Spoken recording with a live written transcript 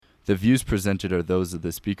The views presented are those of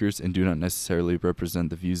the speakers and do not necessarily represent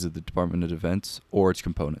the views of the Department of Defense or its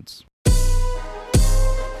components.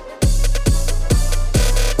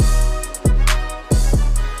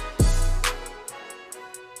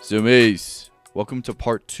 Zoomies! Welcome to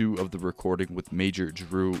part 2 of the recording with Major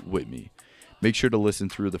Drew Whitmey. Make sure to listen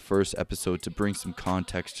through the first episode to bring some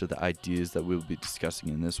context to the ideas that we will be discussing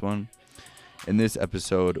in this one. In this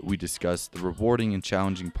episode, we discuss the rewarding and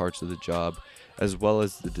challenging parts of the job, as well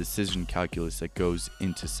as the decision calculus that goes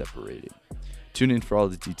into separating. Tune in for all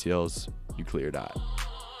the details. Nuclear dot.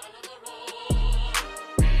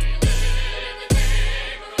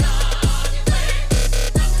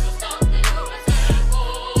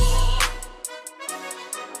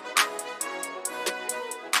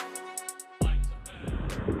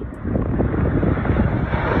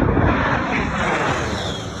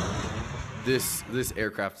 This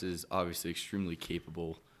aircraft is obviously extremely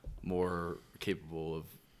capable, more capable of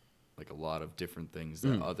like a lot of different things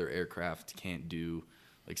that other aircraft can't do,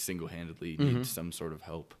 like single-handedly need some sort of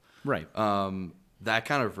help. Right. That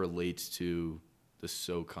kind of relates to the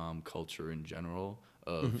SOCOM culture in general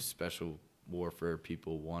of special warfare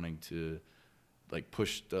people wanting to like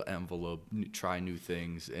push the envelope, try new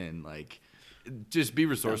things, and like just be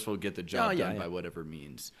resourceful, get the job done by whatever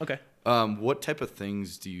means. Okay. What type of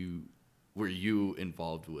things were you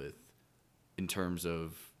involved with in terms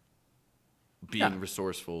of being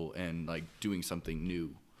resourceful and like doing something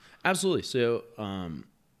new? Absolutely. So,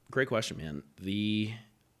 great question, man.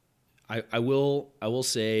 I will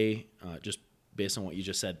say, just based on what you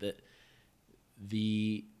just said, that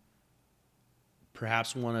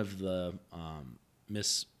perhaps one of the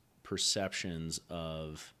misperceptions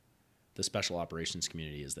of the special operations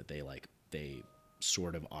community is that they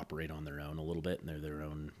sort of operate on their own a little bit, and they're their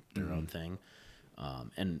own thing.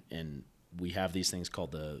 And we have these things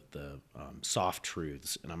called the soft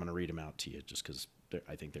truths, and I'm going to read them out to you just because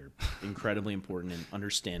I think they're incredibly important in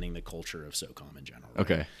understanding the culture of SOCOM in general. Right?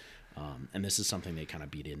 Okay. And this is something they kind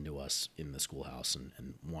of beat into us in the schoolhouse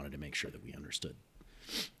and wanted to make sure that we understood.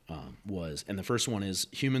 And the first one is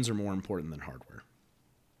humans are more important than hardware.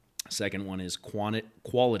 Second one is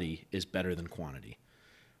quality is better than quantity.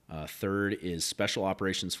 Third is special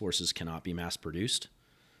operations forces cannot be mass produced.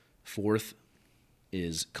 Fourth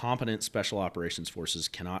is competent special operations forces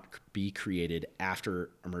cannot be created after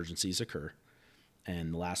emergencies occur.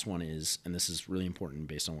 And the last one is, and this is really important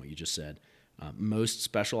based on what you just said, most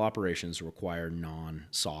special operations require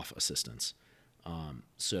non-SOF assistance.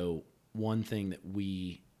 So one thing that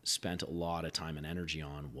we spent a lot of time and energy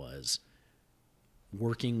on was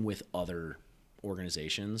working with other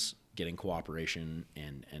organizations, getting cooperation,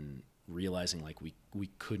 and realizing like we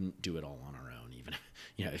couldn't do it all on our own,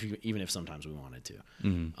 even if sometimes we wanted to,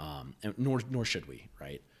 and nor should we,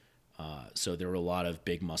 right? So there were a lot of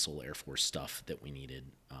big muscle Air Force stuff that we needed,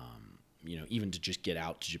 even to just get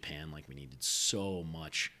out to Japan, like we needed so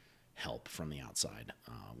much help from the outside.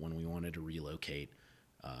 When we wanted to relocate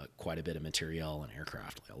quite a bit of material and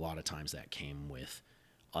aircraft, a lot of times that came with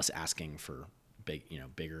us asking for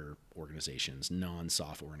bigger organizations,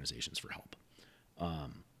 non-SOF organizations for help.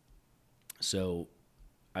 So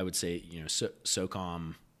I would say,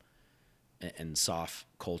 SOCOM and SOF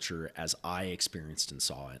culture, as I experienced and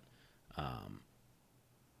saw it,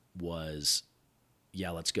 was,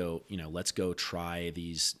 let's go try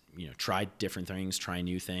these, try different things, try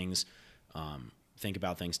new things, think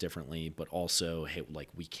about things differently, but also, hey, like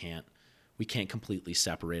we can't completely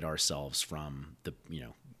separate ourselves from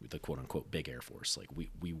the quote unquote big Air Force. Like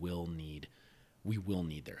we will need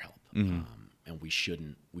their help. And we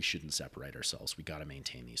shouldn't separate ourselves. We got to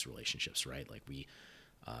maintain these relationships, right? Like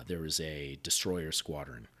there was a destroyer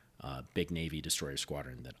squadron, big Navy destroyer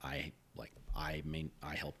squadron that I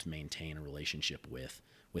helped maintain a relationship with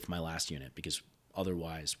my last unit, because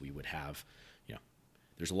otherwise we would have,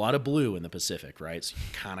 there's a lot of blue in the Pacific, right? So you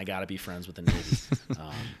kind of got to be friends with the Navy.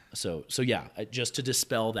 So just to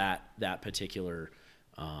dispel that particular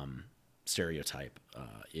stereotype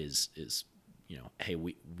is hey,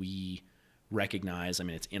 we recognize. I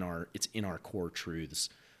mean, it's in our core truths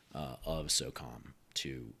of SOCOM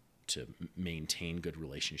to maintain good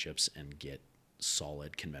relationships and get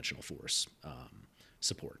solid conventional force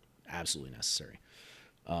support. Absolutely necessary.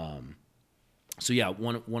 But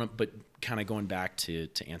kind of going back to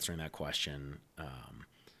answering that question,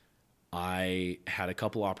 I had a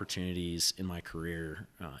couple opportunities in my career,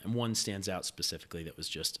 and one stands out specifically that was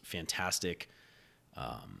just fantastic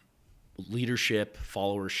leadership,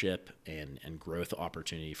 followership, and growth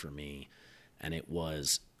opportunity for me And it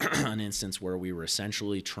was an instance where we were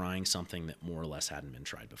essentially trying something that more or less hadn't been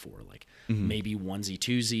tried before. Like maybe onesie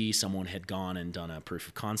twosie, someone had gone and done a proof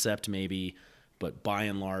of concept maybe, but by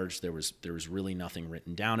and large there was really nothing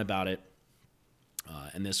written down about it.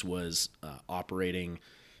 And this was operating,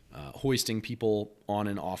 hoisting people on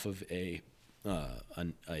and off of a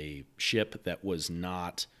ship that was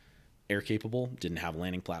not air capable, didn't have a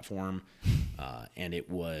landing platform, and it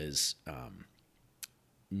was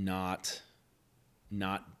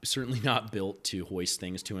certainly not built to hoist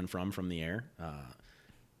things to and from the air.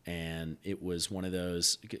 And it was one of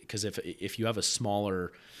those, because if you have a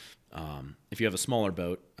smaller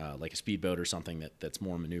boat, like a speedboat or something that's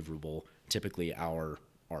more maneuverable, typically our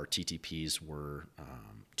TTPs were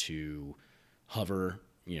to hover,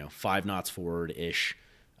 5 knots forward ish,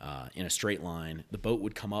 in a straight line. The boat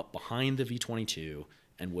would come up behind the V-22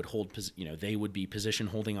 and would hold, they would be position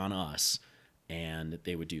holding on us, and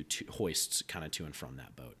they would do hoists kind of to and from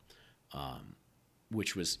that boat,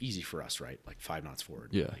 which was easy for us, right? Like 5 knots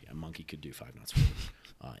forward. Yeah. Like a monkey could do 5 knots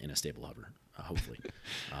forward in a stable hover, hopefully.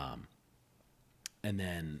 And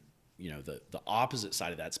then, the opposite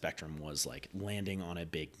side of that spectrum was like landing on a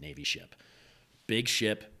big Navy ship. Big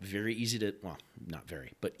ship, very easy to, well, not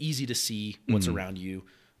very, but easy to see what's around you,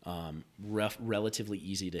 relatively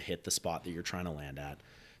easy to hit the spot that you're trying to land at.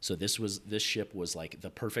 So this ship was like the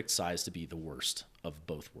perfect size to be the worst of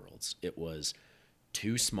both worlds. It was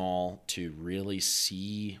too small to really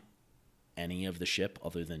see any of the ship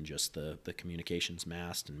other than just the communications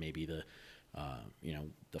mast and maybe the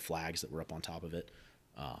flags that were up on top of it.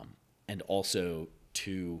 And also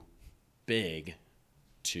too big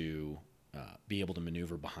to be able to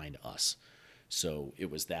maneuver behind us. So it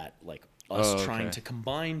was that, like, us trying to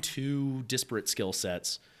combine two disparate skill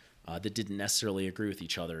sets that didn't necessarily agree with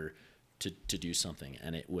each other to do something.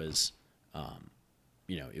 And it was,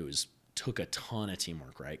 took a ton of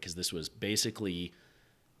teamwork, right? Because this was basically,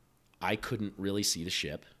 I couldn't really see the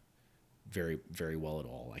ship very, very well at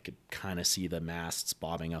all. I could kind of see the masts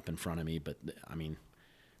bobbing up in front of me, but I mean,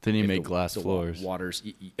 then you make glass floors. Waters,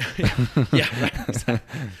 yeah, right.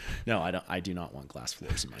 No, I do not want glass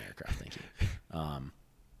floors in my aircraft. Thank you.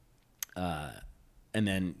 And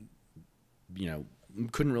then,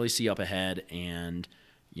 couldn't really see up ahead, and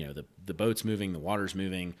the boat's moving, the water's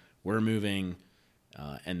moving, we're moving,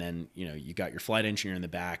 and then you got your flight engineer in the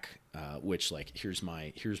back, which, like, here's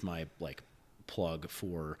my like plug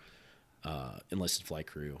for enlisted flight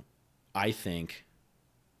crew. I think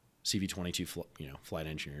CV-22 flight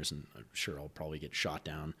engineers, and I'm sure I'll probably get shot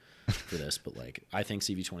down for this, but like, I think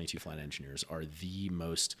CV-22 flight engineers are the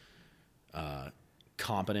most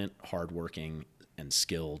competent, hardworking, and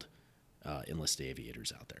skilled enlisted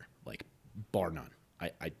aviators out there, like, bar none.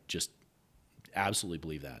 I just absolutely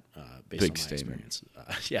believe that based Big on my statement.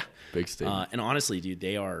 experience. Yeah. Big statement. And honestly, dude,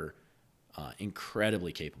 they are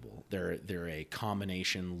incredibly capable. They're a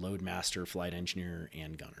combination loadmaster, flight engineer,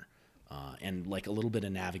 and gunner. And like a little bit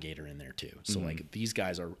of navigator in there too. So like, these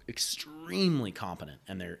guys are extremely competent,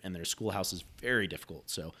 and their schoolhouse is very difficult.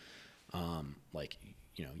 So,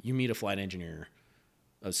 you meet a flight engineer,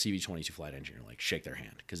 a CV-22 flight engineer, like, shake their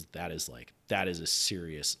hand, because that is a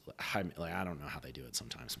serious. I don't know how they do it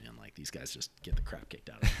sometimes, man. Like, these guys just get the crap kicked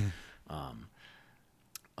out of them.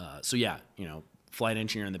 So yeah, flight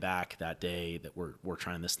engineer in the back that day that we're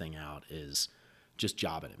trying this thing out is just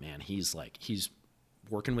jobbing it, man. He's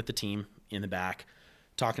working with the team in the back,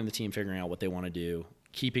 talking to the team, figuring out what they want to do,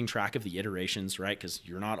 keeping track of the iterations, right? Because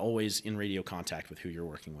you're not always in radio contact with who you're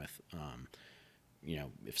working with.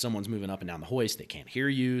 If someone's moving up and down the hoist, they can't hear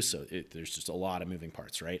you. So there's just a lot of moving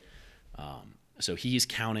parts, right? So he's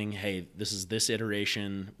counting, hey, this is this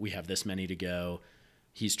iteration. We have this many to go.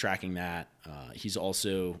 He's tracking that. He's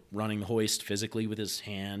also running the hoist physically with his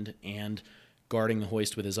hand and guarding the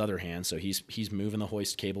hoist with his other hand. So he's moving the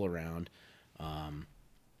hoist cable around.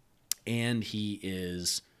 And he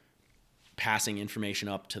is passing information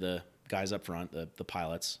up to the guys up front, the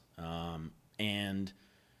pilots. And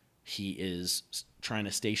he is trying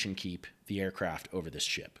to station keep the aircraft over this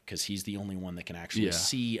ship, because he's the only one that can actually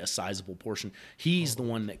see a sizable portion. He's the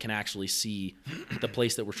one that can actually see the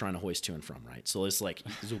place that we're trying to hoist to and from, right? So it's like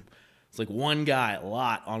one guy, a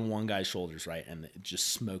lot on one guy's shoulders, right? And it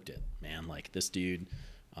just smoked it, man. Like, this dude,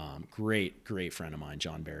 great friend of mine,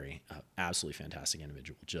 John Barry, absolutely fantastic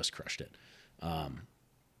individual, just crushed it.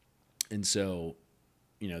 And so,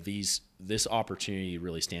 this opportunity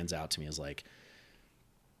really stands out to me as, like,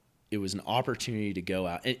 it was an opportunity to go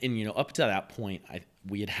out and up to that point,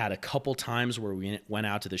 we had a couple times where we went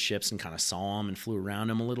out to the ships and kind of saw them and flew around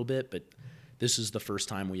them a little bit, but this is the first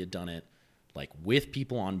time we had done it, like, with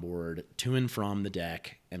people on board, to and from the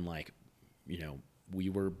deck, and, like, we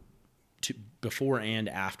were before and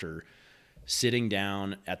after sitting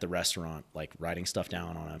down at the restaurant, like writing stuff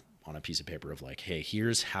down on a piece of paper of like, hey,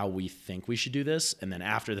 here's how we think we should do this. And then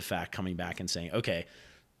after the fact, coming back and saying, okay,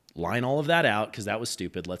 line all of that out, because that was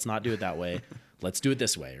stupid. Let's not do it that way. Let's do it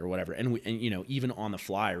this way or whatever. And even on the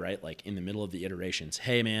fly, right? Like in the middle of the iterations,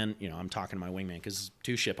 hey man, I'm talking to my wingman because it's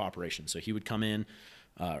 2 ship operations. So he would come in,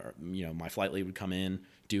 my flight lead would come in,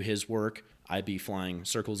 do his work. I'd be flying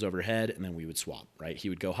circles overhead, and then we would swap, right? He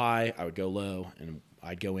would go high, I would go low, and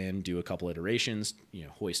I'd go in, do a couple iterations,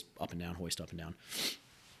 hoist up and down, hoist up and down.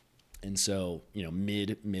 And so,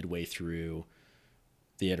 midway through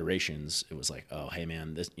the iterations, it was like, oh, hey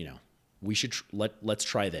man, this, we should let's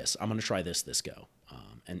try this. I'm gonna try this go,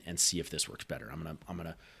 and see if this works better. I'm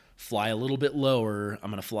gonna fly a little bit lower. I'm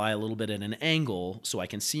gonna fly a little bit at an angle so I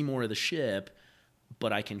can see more of the ship,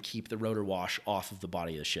 but I can keep the rotor wash off of the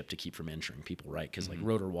body of the ship to keep from injuring people, right? Because like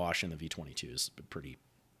rotor wash in the V-22 is a pretty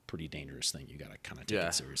dangerous thing. You got to kind of take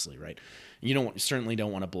it seriously, right? You certainly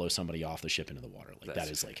don't want to blow somebody off the ship into the water. Like that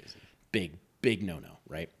is like big no-no,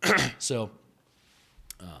 right? So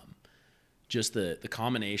just the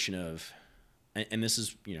combination of, and this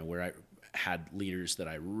is, where I had leaders that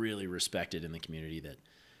I really respected in the community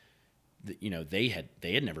that they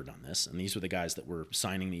had never done this. And these were the guys that were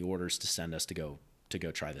signing the orders to send us to go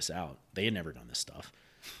try this out. They had never done this stuff.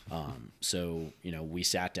 So, we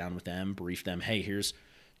sat down with them, briefed them, hey, here's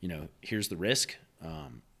the risk.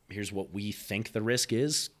 Here's what we think the risk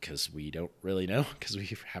is, because we don't really know, because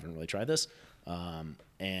we haven't really tried this.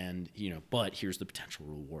 And but here's the potential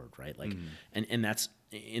reward, right? Like, and that's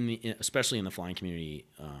especially in the flying community,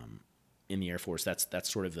 in the Air Force, that's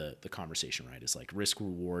sort of the conversation, right? It's like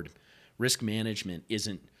risk management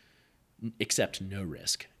isn't accept no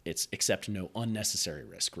risk. It's accept no unnecessary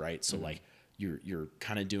risk, right? So like you're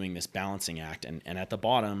kind of doing this balancing act, and at the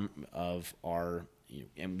bottom of our,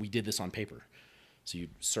 and we did this on paper. So you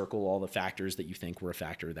circle all the factors that you think were a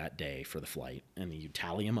factor that day for the flight, and then you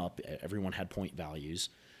tally them up. Everyone had point values.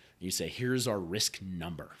 You say, here's our risk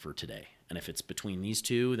number for today. And if it's between these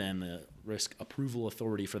two, then the risk approval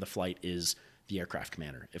authority for the flight is the aircraft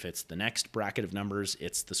commander. If it's the next bracket of numbers,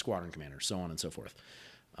 it's the squadron commander, so on and so forth.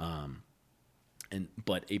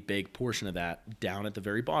 But a big portion of that down at the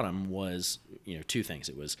very bottom was, 2 things.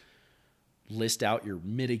 It was list out your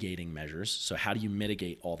mitigating measures. So how do you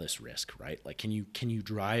mitigate all this risk, right? Like, can you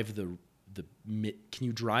drive the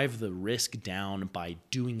risk down by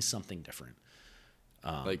doing something different?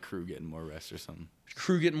 Like crew getting more rest or something.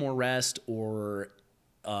 Crew getting more rest, or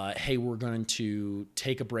hey, we're going to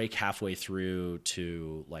take a break halfway through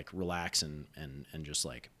to like relax and just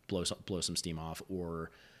like blow some steam off,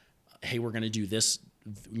 or hey, we're going to do this.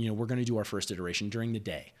 We're going to do our first iteration during the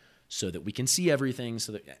day, so that we can see everything.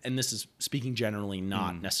 So that, and this is speaking generally,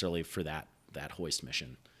 not necessarily for that hoist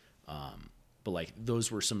mission. But like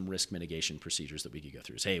those were some risk mitigation procedures that we could go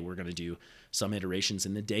through. Hey, we're going to do some iterations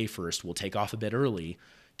in the day first. We'll take off a bit early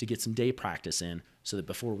to get some day practice in, so that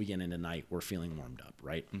before we get into night, we're feeling warmed up,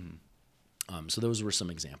 right? So those were some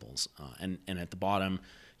examples. And at the bottom,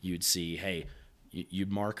 you'd see, hey,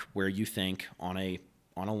 you'd mark where you think on a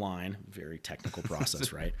line, very technical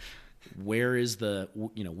process, right? Where's the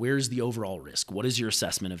overall risk? What is your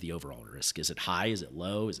assessment of the overall risk? Is it high? Is it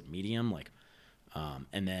low? Is it medium? Like,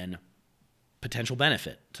 and then potential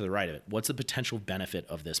benefit to the right of it. What's the potential benefit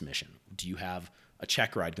of this mission? Do you have a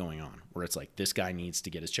check ride going on where it's like this guy needs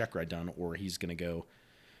to get his check ride done, or he's going to go,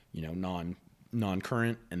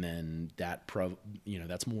 non-current, and then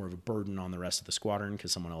that's more of a burden on the rest of the squadron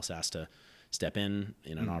because someone else has to step in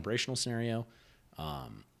an operational scenario.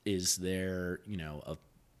 Is there,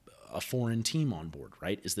 a foreign team on board,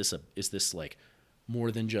 right? Is this like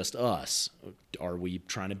more than just us? Are we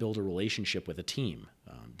trying to build a relationship with a team?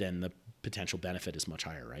 Then the potential benefit is much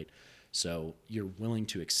higher, right? So you're willing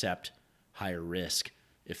to accept higher risk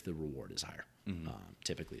if the reward is higher.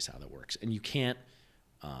 Typically is how that works. And you can't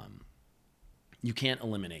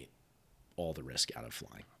eliminate all the risk out of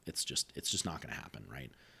flying. It's just not going to happen,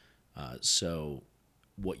 right? So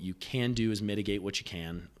what you can do is mitigate what you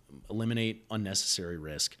can, eliminate unnecessary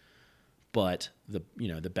risk. But the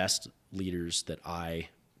best leaders that I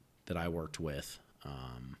worked with,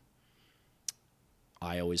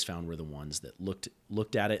 I always found were the ones that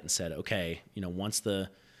looked at it and said, okay, once the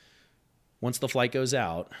flight goes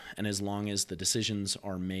out, and as long as the decisions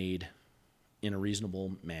are made in a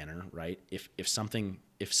reasonable manner, right? If something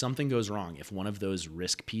goes wrong, if one of those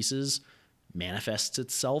risk pieces manifests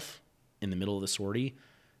itself in the middle of the sortie,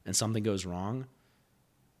 and something goes wrong,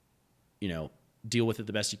 deal with it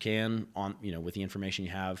the best you can on, with the information you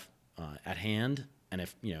have at hand. And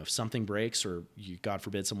if something breaks, or God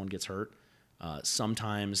forbid someone gets hurt,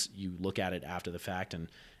 Sometimes you look at it after the fact and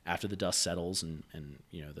after the dust settles and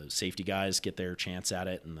the safety guys get their chance at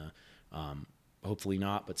it and the hopefully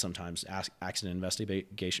not, but sometimes accident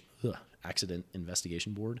investigation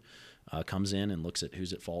board comes in and looks at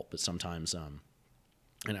who's at fault. But sometimes,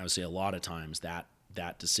 and I would say a lot of times that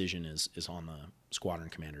decision is on the squadron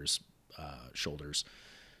commander's shoulders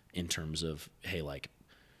in terms of, hey, like,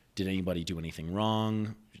 did anybody do anything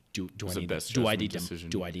wrong? Do I need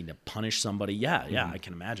to punish somebody? Yeah, I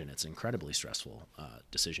can imagine it's an incredibly stressful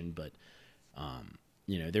decision. But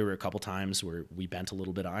there were a couple times where we bent a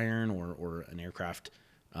little bit of iron, or an aircraft,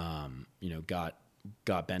 got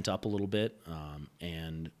bent up a little bit,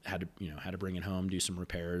 and had to bring it home, do some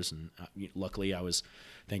repairs. And luckily,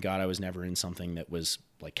 thank God, I was never in something that was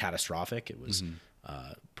like catastrophic. It was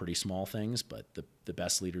pretty small things, but the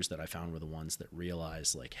best leaders that I found were the ones that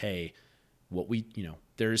realized, like, hey,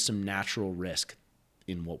 there is some natural risk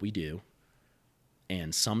in what we do.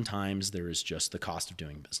 And sometimes there is just the cost of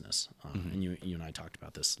doing business. And you and I talked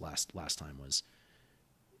about this last time was,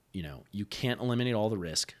 you can't eliminate all the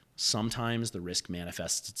risk. Sometimes the risk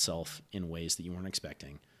manifests itself in ways that you weren't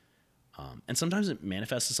expecting. And sometimes it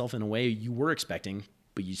manifests itself in a way you were expecting,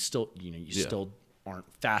 but you still, still aren't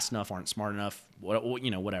fast enough, aren't smart enough,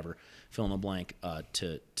 whatever, fill in the blank,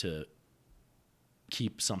 to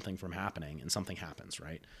keep something from happening, and something happens,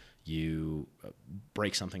 right? You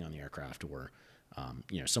break something on the aircraft, or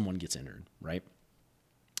someone gets injured, right?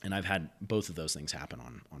 And I've had both of those things happen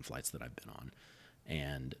on flights that I've been on,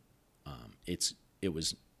 and it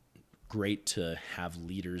was great to have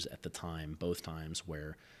leaders at the time, both times,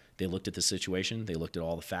 where they looked at the situation, they looked at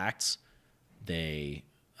all the facts, they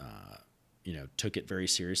took it very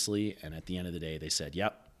seriously, and at the end of the day, they said,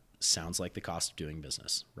 "Yep, sounds like the cost of doing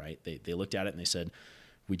business." Right? They looked at it and they said,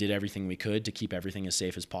 "We did everything we could to keep everything as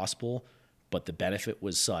safe as possible, but the benefit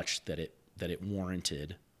was such that it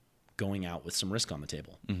warranted going out with some risk on the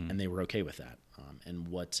table," and they were okay with that. And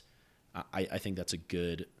what I think this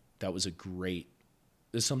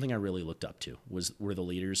is something I really looked up to, were the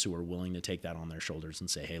leaders who were willing to take that on their shoulders and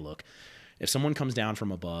say, "Hey, look, if someone comes down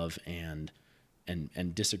from above and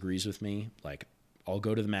disagrees with me, like, I'll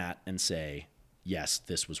go to the mat and say, yes,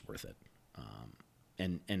 this was worth it."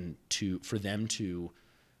 And for them to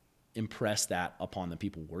impress that upon the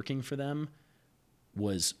people working for them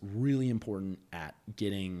was really important at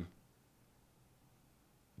getting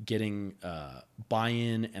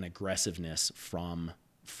buy-in and aggressiveness from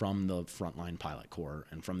the frontline pilot corps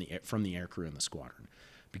and from the air crew in the squadron,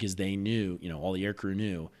 because they knew, all the air crew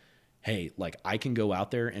knew, hey, like, I can go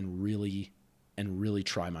out there and really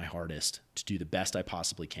try my hardest to do the best I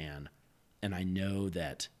possibly can, and I know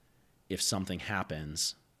that if something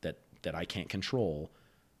happens that I can't control,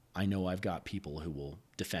 I know I've got people who will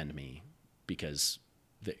defend me, because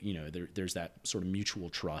there's that sort of mutual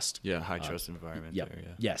trust. Yeah, high trust environment. Yep. There,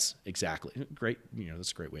 yeah. Yes, exactly. Great.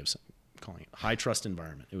 That's a great way of calling it. High trust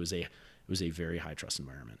environment. It was a very high trust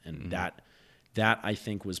environment, and that I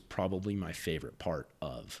think was probably my favorite part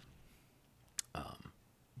of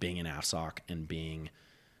being an AFSOC and being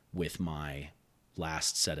with my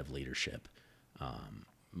last set of leadership. I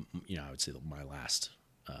would say that my last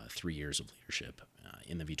 3 years of leadership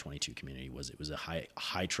in the V-22 community was a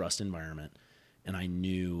high trust environment, and I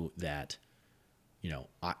knew that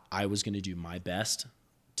I was going to do my best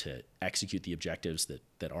to execute the objectives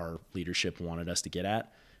that our leadership wanted us to get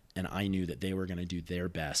at, and I knew that they were going to do their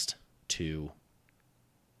best to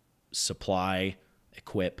supply,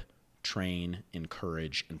 equip, train,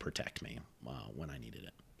 encourage, and protect me when I needed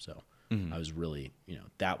it. So I was really,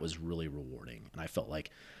 that was really rewarding, and I felt like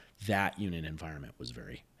that unit environment was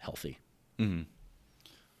very healthy.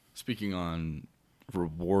 Speaking on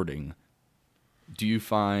rewarding, do you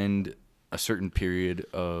find a certain period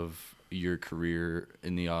of your career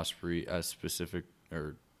in the Osprey as specific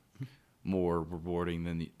or more rewarding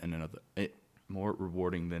than another?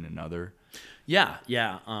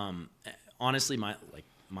 Yeah. Honestly,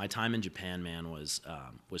 my time in Japan, man,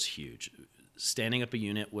 was huge. Standing up a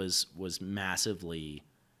unit was massively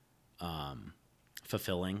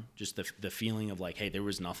fulfilling. Just the feeling of like, hey, there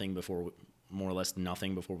was nothing before, more or less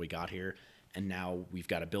nothing before we got here, and now we've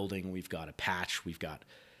got a building, we've got a patch, we've got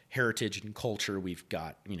heritage and culture, we've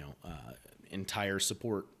got entire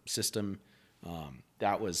support system.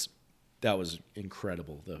 That was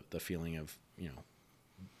incredible. The feeling of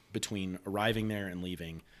between arriving there and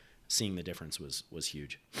leaving, seeing the difference was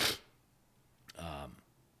huge.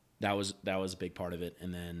 That was a big part of it,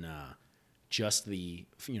 and then just the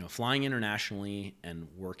flying internationally and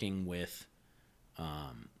working with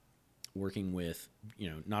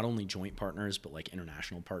not only joint partners but like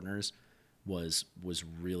international partners was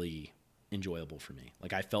really enjoyable for me.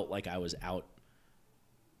 Like I felt like I was out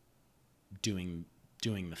doing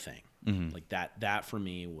the thing. Mm-hmm. Like that for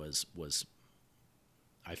me was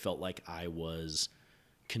I felt like I was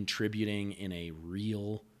contributing in a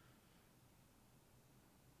real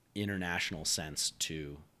international sense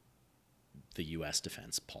to the U.S.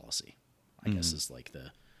 defense policy, I guess is like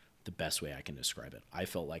the best way I can describe it. I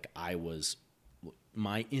felt like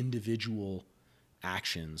my individual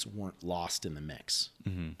actions weren't lost in the mix,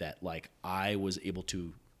 that like I was able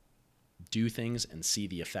to do things and see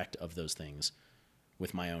the effect of those things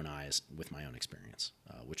with my own eyes, with my own experience,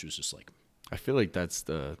 which was just like, I feel like that's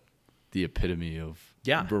the epitome of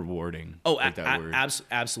rewarding. Oh, like that word.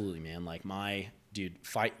 Absolutely, man. Like my dude,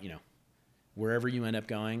 fight, wherever you end up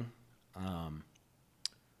going,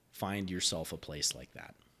 find yourself a place like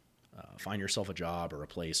that. Find yourself a job or a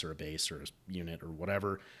place or a base or a unit or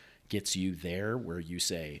whatever gets you there where you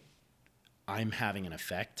say, I'm having an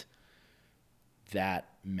effect. That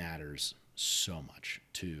matters so much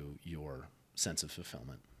to your sense of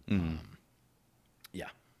fulfillment. Yeah,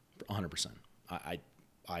 100%.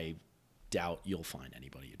 I doubt you'll find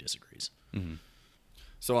anybody who disagrees. Mm-hmm.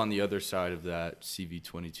 So on the other side of that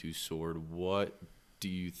CV-22 sword, what do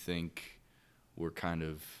you think were kind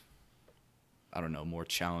of, I don't know, more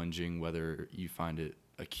challenging, whether you find it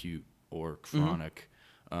acute or chronic,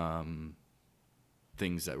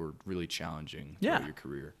 things that were really challenging throughout your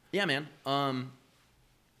career? Yeah, man.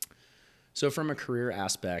 So from a career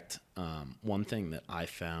aspect, one thing that I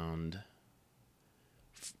found,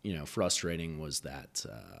 frustrating was that,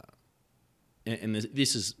 and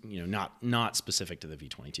this is, not specific to the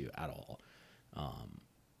V-22 at all,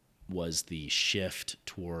 was the shift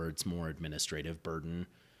towards more administrative burden.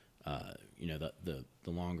 The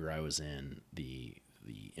longer I was in, the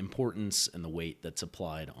importance and the weight that's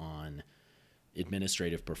applied on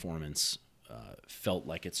administrative performance felt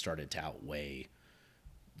like it started to outweigh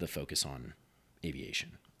the focus on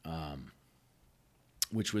aviation,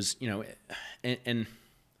 which was, and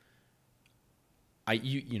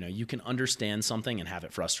you can understand something and have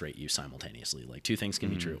it frustrate you simultaneously. Like two things can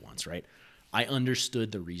be true at once, right? I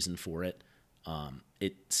understood the reason for it.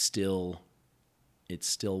 It still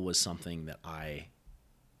was something that I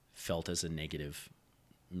felt as a negative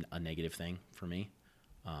thing for me.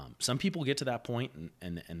 Some people get to that point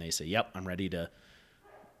and they say, yep, I'm ready to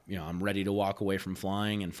walk away from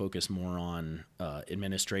flying and focus more on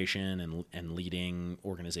administration and leading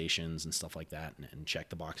organizations and stuff like that, and check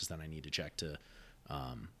the boxes that I need to check to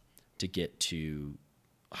get to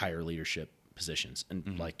higher leadership positions.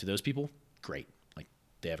 And like to those people, great. Like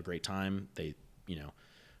they have a great time. They,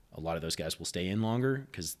 a lot of those guys will stay in longer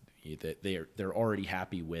because they're already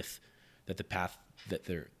happy with the path that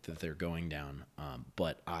they're going down.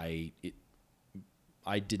 But I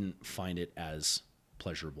didn't find it as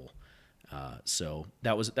pleasurable. So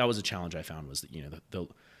that was a challenge I found, was that,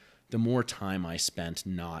 the more time I spent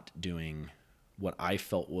not doing what I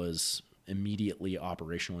felt was immediately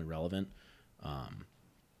operationally relevant,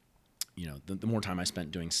 the more time I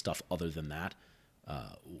spent doing stuff other than that,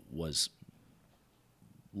 was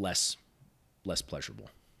less pleasurable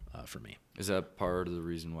for me. Is that part of the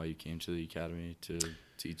reason why you came to the academy to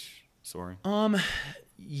teach soaring?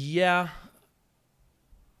 Yeah.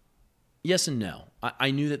 Yes and no.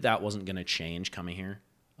 I knew that wasn't going to change coming here.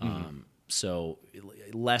 So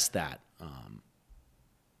less that.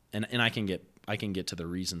 And I can get to the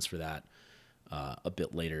reasons for that a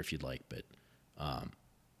bit later if you'd like, but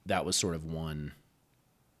that was sort of one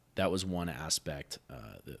aspect,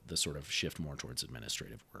 the sort of shift more towards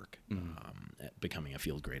administrative work, becoming a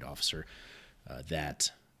field grade officer,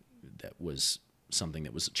 that was something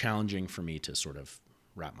that was challenging for me to sort of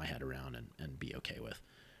wrap my head around and be okay with.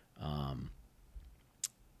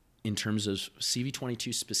 In terms of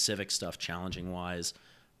CV-22 specific stuff, challenging wise,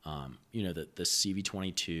 the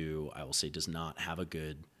CV-22, I will say, does not have a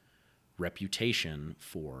good reputation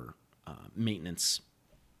for maintenance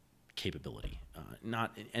capability.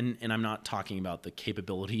 And I'm not talking about the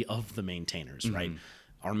capability of the maintainers, right?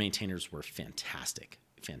 Our maintainers were fantastic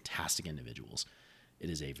individuals.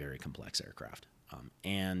 It is a very complex aircraft,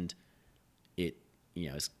 and it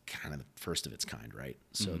is kind of the first of its kind, right?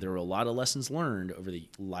 So there were a lot of lessons learned over the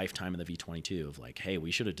lifetime of the V-22 of like, hey,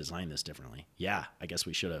 we should have designed this differently. Yeah, I guess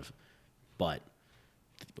we should have, but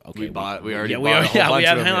okay, we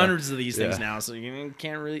have hundreds of these things now, so you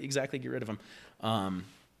can't really exactly get rid of them.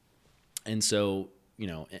 And so,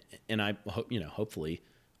 and I hope, hopefully,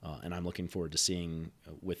 and I'm looking forward to seeing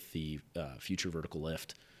with the future vertical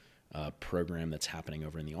lift program that's happening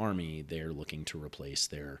over in the Army, they're looking to replace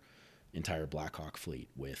their entire Black Hawk fleet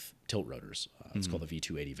with tilt rotors. It's called the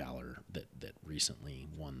V-280 Valor that recently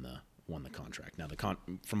won won the contract. Now,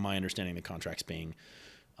 from my understanding, the contract's being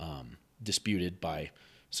disputed by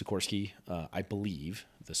Sikorsky. I believe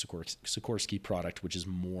the Sikorsky product, which is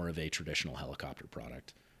more of a traditional helicopter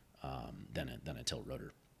product than a tilt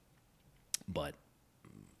rotor. But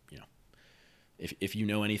if you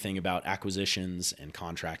know anything about acquisitions and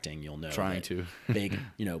contracting, you'll know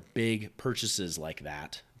big purchases like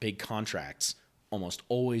that, big contracts, almost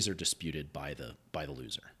always are disputed by the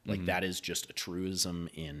loser. Like that is just a truism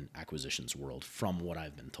in acquisitions world, from what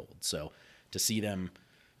I've been told. So to see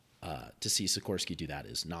Sikorsky do that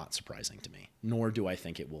is not surprising to me, nor do I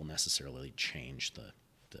think it will necessarily change the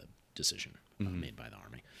decision made by the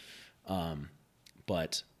Army.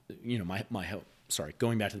 But my hope. Sorry,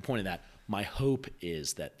 going back to the point of that, my hope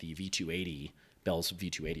is that the V280, Bell's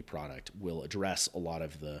V280 product, will address a lot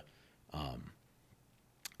of the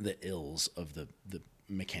ills of the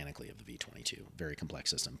mechanically of the V22, very complex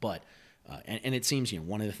system. But and it seems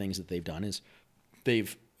one of the things that they've done is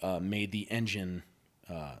they've made the engine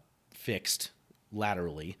fixed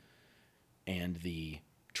laterally, and the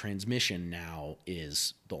transmission now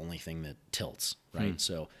is the only thing that tilts, right?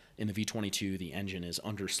 So in the V22, the engine is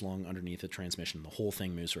underslung underneath the transmission. The whole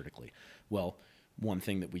thing moves vertically. Well, one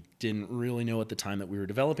thing that we didn't really know at the time that we were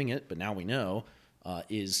developing it, but now we know,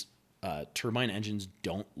 is turbine engines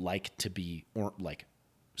don't like to be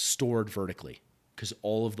stored vertically, because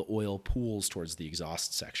all of the oil pools towards the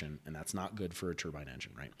exhaust section, and that's not good for a turbine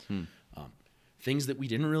engine, right? Things that we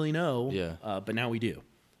didn't really know, but now we do.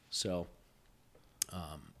 So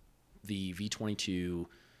the V22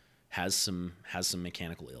 has some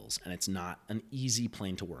mechanical ills, and it's not an easy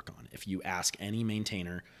plane to work on. If you ask any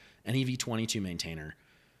maintainer, any V22 maintainer,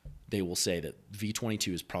 they will say that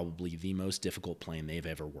V22 is probably the most difficult plane they've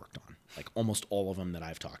ever worked on. Like almost all of them that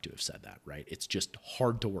I've talked to have said that, right? It's just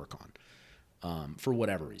hard to work on for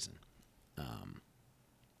whatever reason.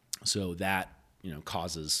 So that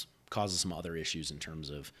causes some other issues in terms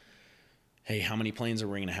of, hey, how many planes are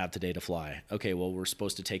we going to have today to fly? Okay, well, we're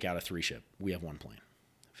supposed to take out a 3-ship. We have 1 plane.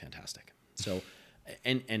 Fantastic. So,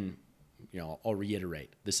 and I'll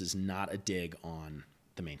reiterate, this is not a dig on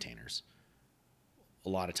the maintainers. A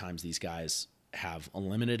lot of times these guys have a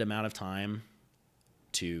limited amount of time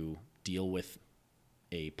to deal with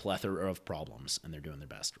a plethora of problems, and they're doing their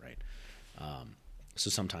best, right? So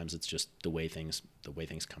sometimes it's just the way things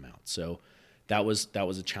come out. So that was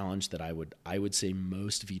a challenge that I would say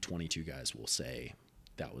most V22 guys will say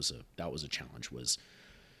that was a challenge, was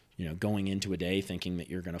going into a day thinking that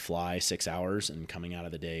you're going to fly 6 hours and coming out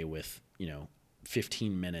of the day with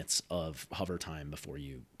 15 minutes of hover time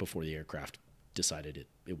before the aircraft decided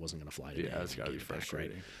it wasn't going to fly today. Yeah, it's got to be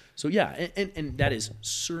frustrating. Right? So yeah, and that is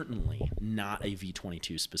certainly not a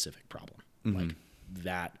V22 specific problem. Like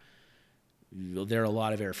that, there are a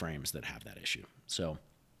lot of airframes that have that issue. So,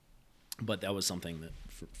 but that was something that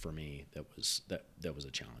for me that was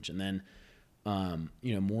a challenge. And then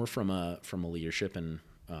more from a leadership and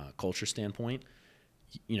culture standpoint,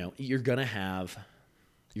 you're gonna have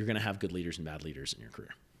good leaders and bad leaders in your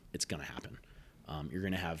career. It's gonna happen. You're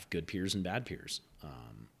gonna have good peers and bad peers.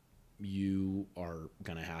 You are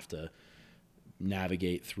gonna have to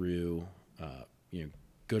navigate through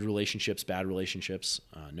good relationships, bad relationships,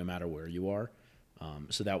 no matter where you are.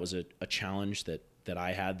 So that was a challenge that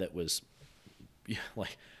I had, that was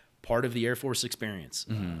like part of the Air Force experience.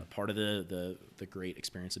 Part of the great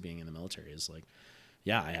experience of being in the military is like,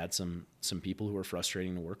 yeah, I had some people who were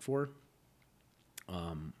frustrating to work for.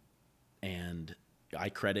 And I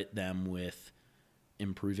credit them with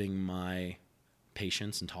improving my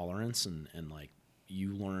patience and tolerance, and like,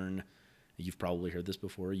 you've probably heard this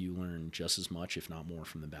before, you learn just as much, if not more,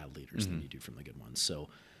 from the bad leaders than you do from the good ones. So,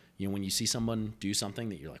 when you see someone do something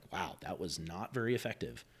that you're like, wow, that was not very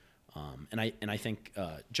effective. And I think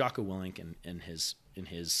Jocko Willink in his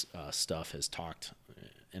stuff has talked,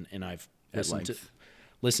 and I've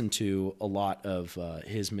listened to a lot of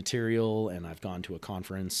his material, and I've gone to a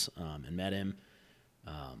conference and met him.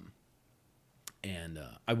 And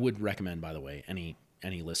I would recommend, by the way, any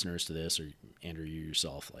listeners to this, or Andrew, you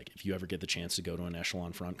yourself, like, if you ever get the chance to go to an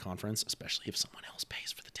Echelon Front conference, especially if someone else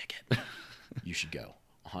pays for the ticket, you should go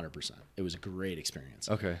 100%. It was a great experience.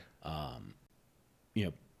 Okay.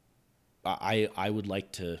 I would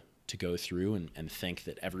like to go through and think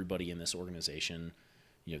that everybody in this organization,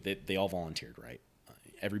 they all volunteered, right?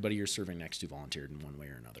 Everybody you're serving next to volunteered in one way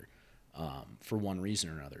or another, for one reason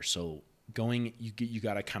or another. So you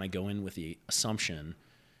got to kind of go in with the assumption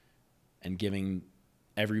and giving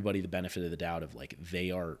everybody the benefit of the doubt of, like,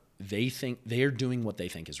 they think they are doing what they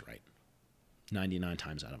think is right 99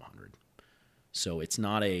 times out of 100. So it's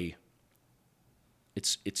not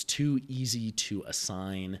it's too easy to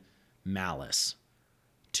assign malice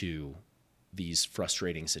to these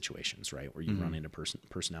frustrating situations, right? Where you run into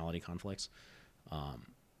personality conflicts.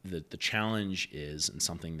 The challenge is, and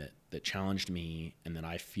something that challenged me and that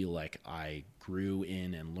I feel like I grew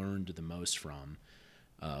in and learned the most from,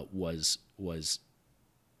 was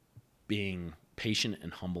being patient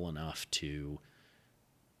and humble enough to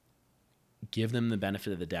give them the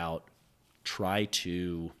benefit of the doubt, try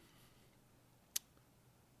to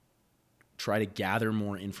gather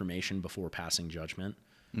more information before passing judgment.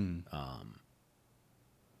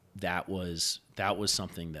 That was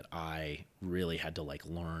something that I really had to like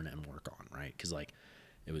learn and work on, right? Because like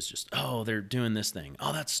it was just, oh, they're doing this thing,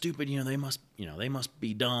 oh, that's stupid, they must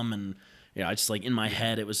be dumb, and I just like in my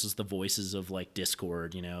head it was just the voices of like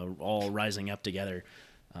discord, all rising up together,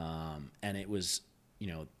 and it was,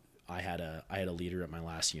 I had a leader at my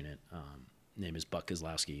last unit, name is Buck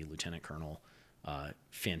Kozlowski, Lieutenant Colonel,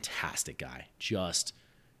 fantastic guy, just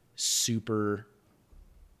super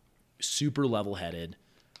level-headed.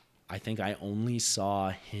 I think I only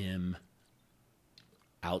saw him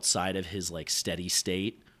outside of his like steady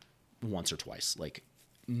state once or twice, like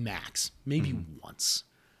max, maybe once.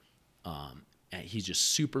 And he's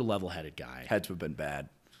just super level-headed guy. Had to have been bad.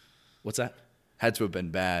 What's that? Had to have been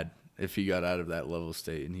bad if he got out of that level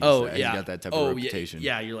state and he's got that type of reputation.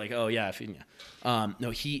 Yeah, you're like, oh yeah.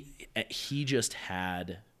 No, he just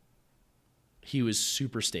he was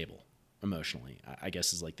super stable emotionally, I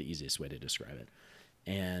guess is like the easiest way to describe it.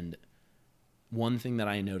 And one thing that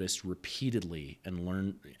I noticed repeatedly and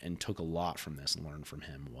learned and took a lot from this and learned from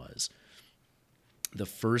him was the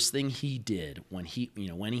first thing he did when he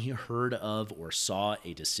heard of or saw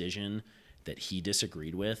a decision that he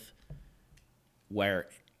disagreed with, where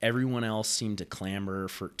everyone else seemed to clamor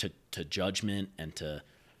to judgment and to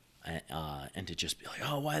just be like,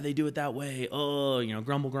 oh, why do they do it that way? Oh,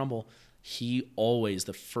 grumble. He always,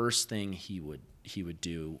 the first thing he would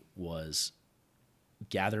do was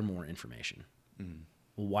gather more information.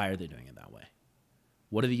 Well, why are they doing it that way?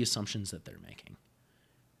 What are the assumptions that they're making?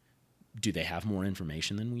 Do they have more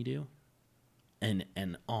information than we do? And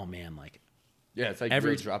oh man, like, yeah, it's like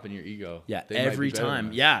every dropping your ego. Yeah, every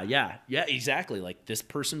time. Yeah, exactly. Like this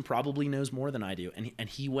person probably knows more than I do, and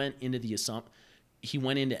he went into he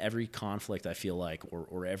went into every conflict, I feel like,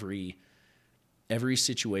 or every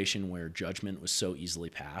situation where judgment was so easily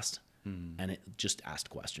passed, and it just asked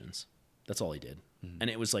questions. That's all he did, and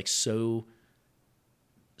it was like so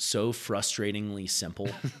frustratingly simple.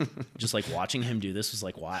 Just like watching him do this was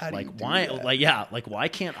like, why? Why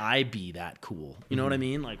can't I be that cool? You know what I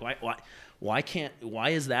mean? Like why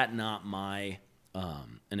is that not my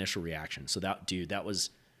initial reaction? So that was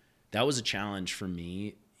a challenge for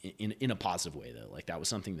me in a positive way though. Like that was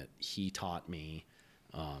something that he taught me,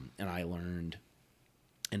 and I learned,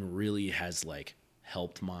 and really has like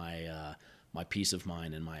helped my my peace of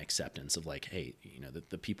mind and my acceptance of like, hey,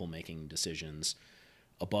 the people making decisions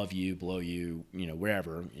above you, below you,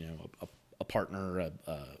 wherever, a partner,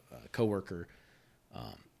 a coworker,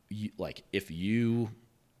 like if you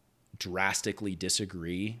drastically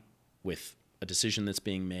disagree with a decision that's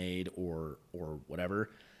being made or whatever,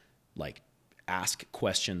 like ask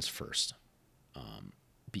questions first,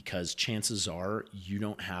 because chances are you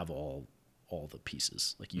don't have all the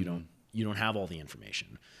pieces. Like you don't have all the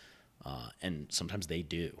information, and sometimes they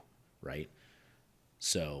do, right?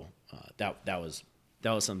 So that was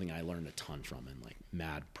something I learned a ton from, and like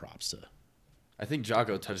mad props to. I think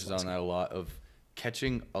Jocko touches on that a lot, of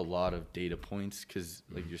catching a lot of data points, because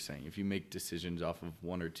like you're saying, if you make decisions off of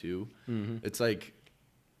one or two, it's like,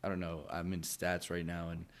 I don't know, I'm in stats right now,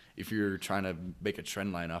 and if you're trying to make a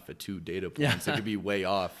trend line off of 2 data points, it could be way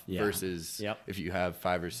off versus if you have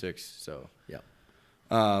 5 or 6. So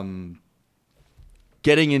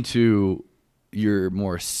getting into your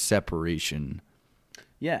more separation.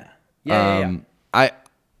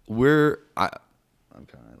 I'm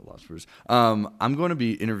kind of lost for words. I'm going to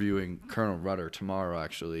be interviewing Colonel Rutter tomorrow,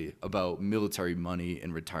 actually, about military money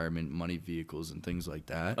and retirement money vehicles and things like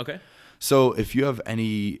that. Okay. So if you have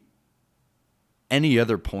any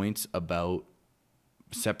other points about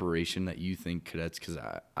separation that you think cadets, because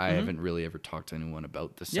I haven't really ever talked to anyone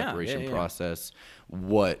about the separation process,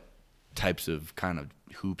 what types of kind of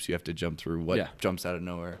hoops you have to jump through, what jumps out of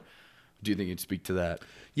nowhere. Do you think you'd speak to that?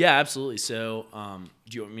 Yeah, absolutely. So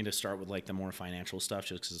do you want me to start with like the more financial stuff,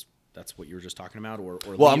 just because that's what you were just talking about? Or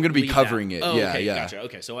I'm going to be covering it. Oh, okay, gotcha.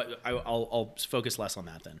 Okay, so I'll focus less on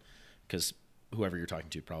that then, because whoever you're talking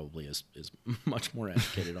to probably is much more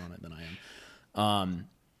educated on it than I am.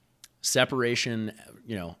 Separation,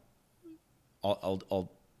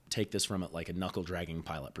 I'll take this from it like a knuckle dragging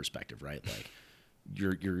pilot perspective, right? Like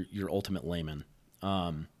your ultimate layman.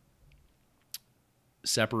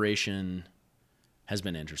 separation has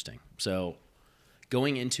been interesting. So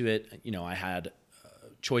going into it, I had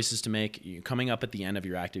choices to make. Coming up at the end of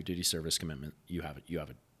your active duty service commitment, you have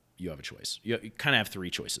a choice. You kind of have three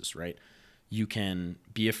choices, right? You can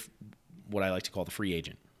be what I like to call the free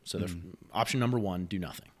agent. So the option number one, do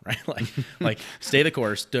nothing, right? like stay the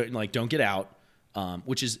course, don't get out.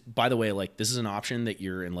 Which is, by the way, like, this is an option that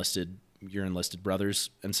your enlisted brothers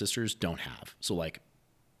and sisters don't have. So like,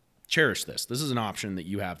 cherish this. This is an option that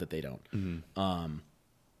you have that they don't. Mm-hmm.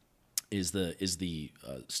 Is the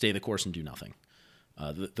stay the course and do nothing.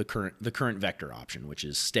 The current vector option, which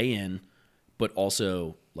is stay in, but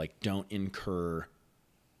also like don't incur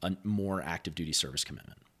a more active duty service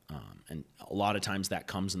commitment. And a lot of times that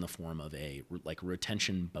comes in the form of a like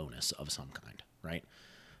retention bonus of some kind, right?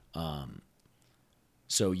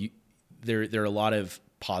 So there are a lot of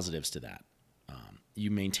positives to that.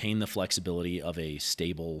 You maintain the flexibility of a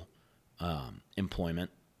stable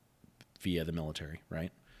employment via the military,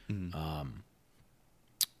 right? Mm-hmm.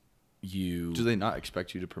 Do they not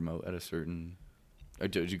expect you to promote at a certain? Or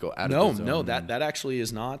did you go out of the zone? No. That actually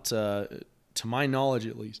is not, to my knowledge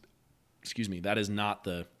at least. Excuse me. That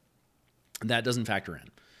doesn't factor in.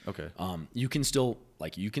 Okay. You can still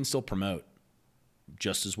promote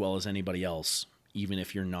just as well as anybody else, even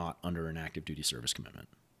if you're not under an active duty service commitment.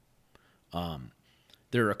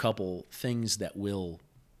 There are a couple things that will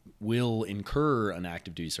incur an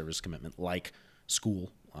active duty service commitment, like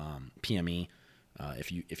school, PME.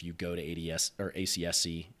 If you go to ADS or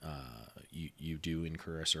ACSC, you do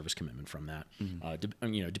incur a service commitment from that.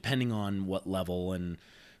 Mm-hmm. Depending on what level and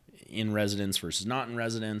in residence versus not in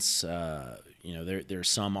residence, there's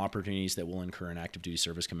some opportunities that will incur an active duty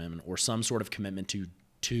service commitment or some sort of commitment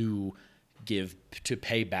to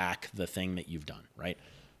pay back the thing that you've done, right?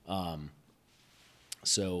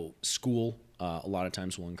 So school, a lot of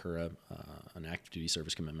times will incur an active duty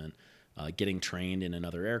service commitment. Getting trained in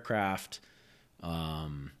another aircraft,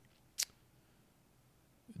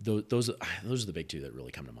 those are the big two that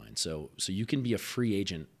really come to mind. So you can be a free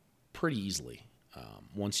agent pretty easily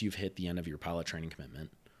once you've hit the end of your pilot training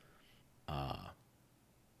commitment.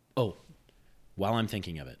 While I'm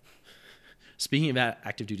thinking of it, speaking of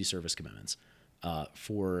active duty service commitments,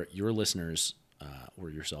 for your listeners or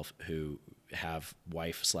yourself who have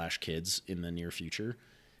wife/kids in the near future,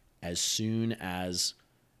 as soon as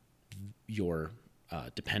your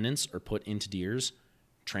dependents are put into DEERS,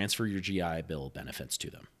 transfer your GI Bill benefits to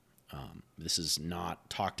them. This is not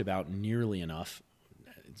talked about nearly enough.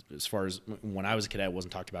 As far as when I was a cadet, it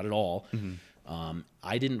wasn't talked about at all. Mm-hmm.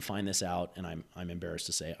 I didn't find this out, and I'm embarrassed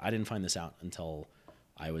to say I didn't find this out until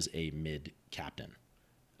I was a mid-captain.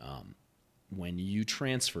 When you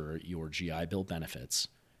transfer your GI Bill benefits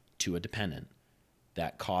to a dependent,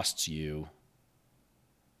 that costs you,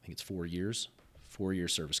 I think it's 4 years, 4-year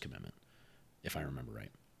service commitment, if I remember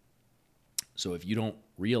right. So if you don't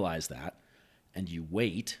realize that and you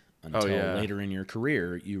wait until later in your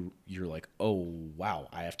career, you're like, oh wow,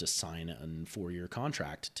 I have to sign a 4-year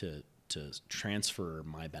contract to transfer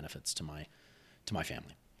my benefits to my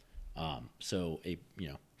family. So a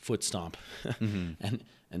foot stomp, mm-hmm.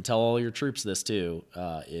 and tell all your troops this too,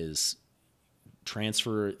 is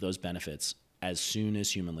transfer those benefits as soon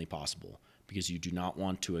as humanly possible, because you do not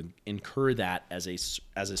want to incur that as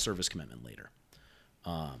a service commitment later.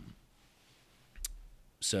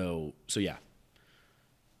 So yeah.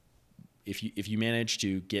 If you manage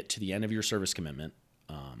to get to the end of your service commitment,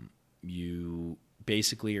 you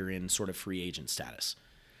basically are in sort of free agent status.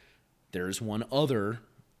 There's one other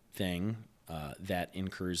thing that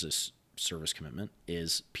incurs a service commitment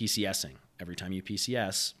is PCSing. Every time you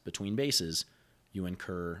PCS between bases, you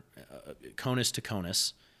incur CONUS to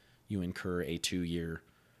CONUS, you incur a 2-year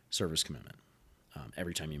service commitment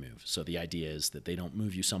every time you move. So the idea is that they don't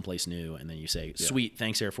move you someplace new and then you say, sweet,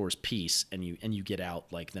 thanks Air Force, peace, and you get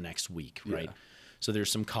out like the next week, right? So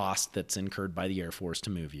there's some cost that's incurred by the Air Force to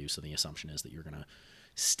move you. So the assumption is that you're going to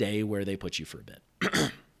stay where they put you for a bit.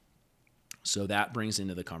 So that brings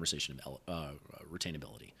into the conversation of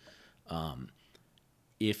retainability.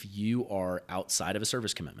 If you are outside of a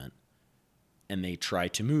service commitment and they try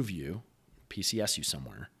to move you, PCS you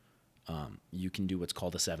somewhere, you can do what's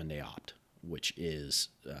called a 7-day opt, which is,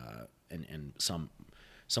 and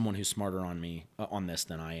someone who's smarter on me on this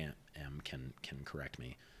than I am can correct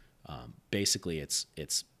me. Basically, it's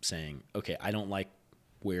saying, okay, I don't like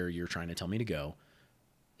where you're trying to tell me to go.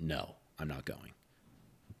 No, I'm not going.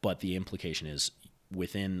 But the implication is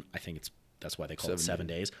within, I think that's why they call it 7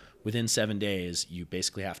 days. Within 7 days, you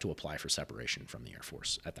basically have to apply for separation from the Air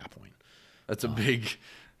Force at that point. That's a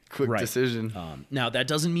quick decision. Now, that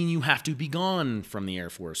doesn't mean you have to be gone from the Air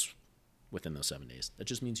Force within those 7 days. That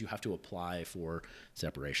just means you have to apply for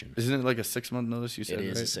separation. Isn't it like a 6-month notice you said? It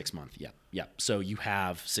is right? a 6 month. Yeah. So you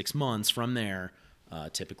have 6 months from there,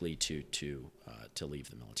 typically to leave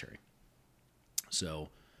the military. So,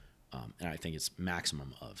 and I think it's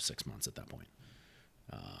maximum of 6 months at that point.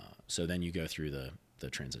 So then you go through the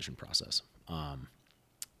transition process.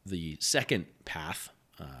 The second path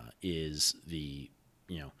is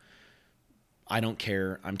I don't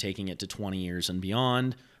care. I'm taking it to 20 years and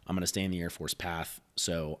beyond. I'm going to stay in the Air Force path.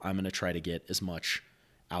 So I'm going to try to get as much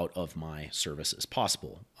out of my service as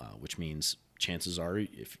possible, which means chances are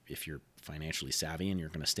if you're financially savvy and you're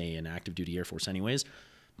going to stay in active duty Air Force anyways,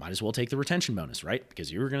 might as well take the retention bonus, right?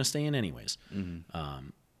 Because you were going to stay in anyways.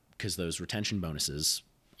 Because those retention bonuses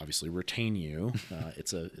obviously retain you.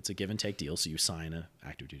 It's a give and take deal. So you sign an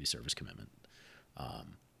active duty service commitment.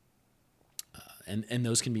 And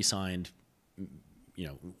those can be signed,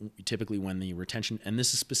 typically when the retention, and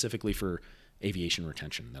this is specifically for aviation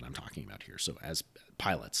retention that I'm talking about here. So as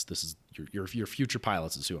pilots, this is your future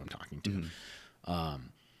pilots is who I'm talking to.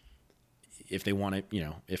 If they want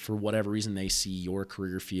to, if for whatever reason they see your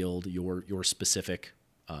career field, your specific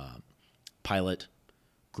pilot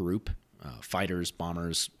group, fighters,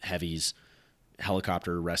 bombers, heavies,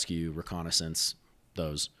 helicopter, rescue, reconnaissance,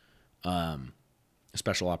 those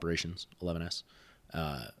special operations, 11S,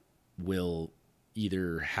 will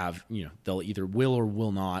either have, they'll either will or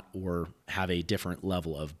will not, or have a different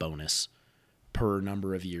level of bonus per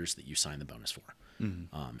number of years that you sign the bonus for. And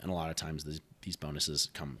a lot of times these bonuses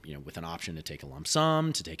come, with an option to take a lump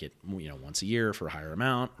sum, to take it, once a year for a higher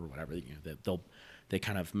amount or whatever. They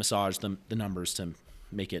kind of massage the numbers to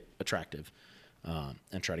make it attractive,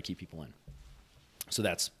 and try to keep people in. So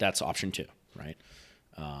that's option 2, right?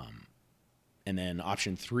 And then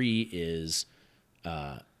option 3 is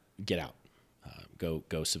get out,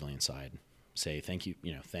 go civilian side, say thank you,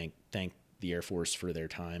 thank the Air Force for their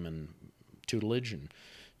time and tutelage, and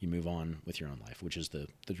you move on with your own life, which is the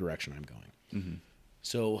direction I'm going.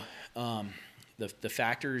 So the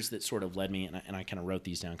factors that sort of led me, and I kind of wrote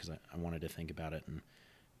these down because I wanted to think about it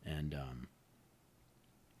and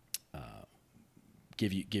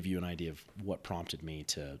give you an idea of what prompted me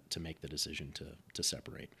to make the decision to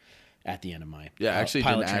separate at the end of my actually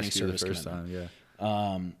pilot didn't training ask you the service first commitment.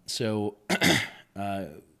 time. So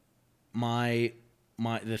the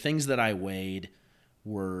things that I weighed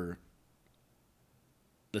were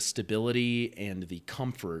the stability and the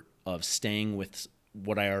comfort of staying with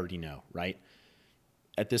what I already know, right?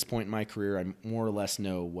 At this point in my career, I more or less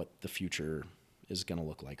know what the future is going to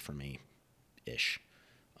look like for me ish.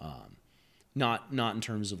 Not in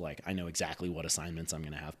terms of like, I know exactly what assignments I'm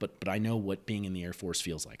going to have, but I know what being in the Air Force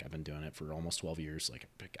feels like. I've been doing it for almost 12 years. Like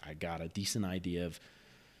I got a decent idea of,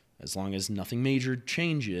 as long as nothing major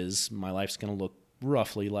changes, my life's going to look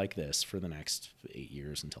roughly like this for the next 8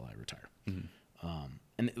 years until I retire.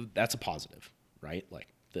 And that's a positive, right? Like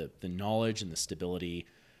the knowledge and the stability,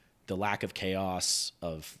 the lack of chaos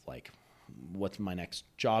of like, what's my next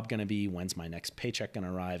job going to be? When's my next paycheck going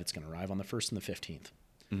to arrive? It's going to arrive on the 1st and the 15th,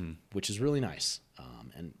 which is really nice.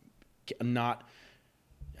 And I'm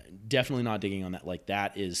definitely not digging on that. Like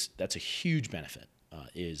that's a huge benefit,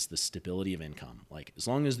 is the stability of income. Like as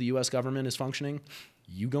long as the U.S. government is functioning,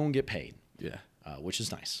 you go and get paid. Yeah. Which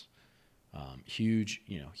is nice. Huge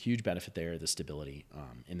benefit there, the stability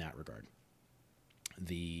in that regard.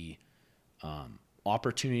 The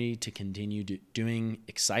opportunity to continue doing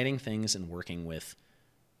exciting things and working with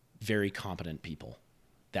very competent people.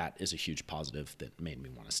 That is a huge positive that made me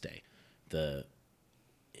want to stay.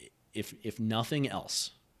 If nothing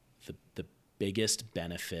else, the biggest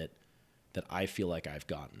benefit that I feel like I've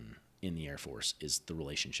gotten in the Air Force is the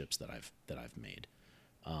relationships that I've made.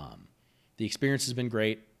 The experience has been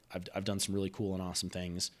great. I've done some really cool and awesome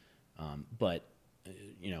things, but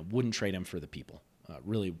wouldn't trade them for the people.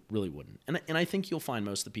 Really wouldn't. And I think you'll find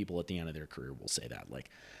most of the people at the end of their career will say that. Like,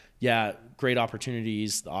 yeah, great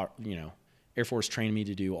opportunities. Air Force trained me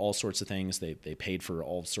to do all sorts of things. They paid for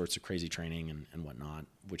all sorts of crazy training and whatnot,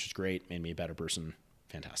 which is great. Made me a better person.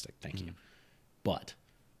 Fantastic. Thank you. But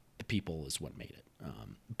the people is what made it,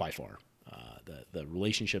 by far. The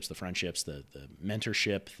relationships, the friendships, the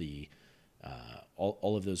mentorship,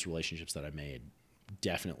 all of those relationships that I made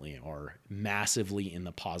definitely are massively in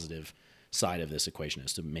the positive side of this equation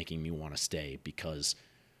as to making me want to stay, because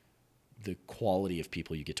the quality of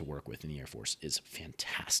people you get to work with in the Air Force is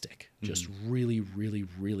fantastic. Just really, really,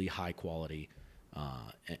 really high quality,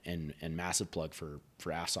 and massive plug for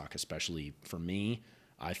AFSC, especially for me.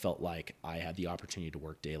 I felt like I had the opportunity to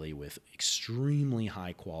work daily with extremely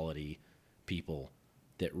high quality people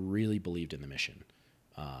that really believed in the mission,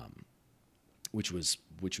 which was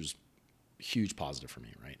huge positive for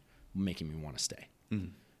me, right? Making me want to stay.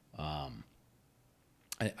 Mm-hmm.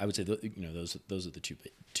 I would say those are the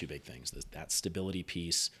two big things: that stability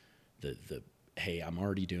piece, the hey, I'm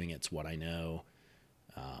already doing it, it's what I know,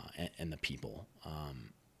 and the people.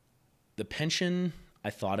 The pension, I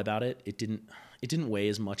thought about it. It didn't weigh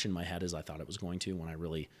as much in my head as I thought it was going to when I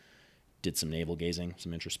really did some navel gazing,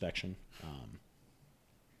 some introspection.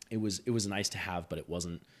 It was nice to have, but it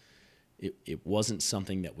wasn't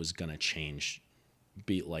something that was going to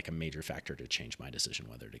be like a major factor to change my decision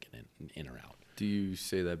whether to get in or out. Do you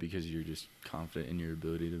say that because you're just confident in your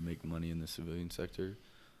ability to make money in the civilian sector,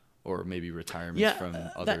 or maybe retirements from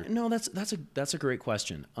other? That's a great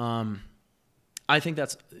question. I think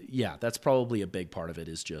that's probably a big part of it,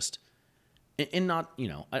 is just, and not,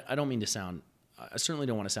 I don't mean to sound, I certainly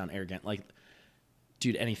don't want to sound arrogant. Like,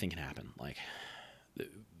 dude, anything can happen. Like,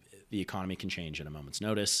 the economy can change at a moment's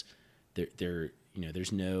notice.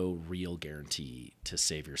 There's no real guarantee to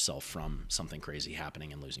save yourself from something crazy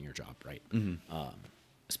happening and losing your job, right? Mm-hmm.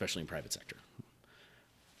 Especially in private sector.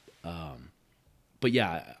 But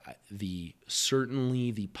yeah,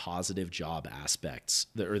 certainly the positive job aspects,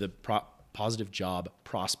 positive job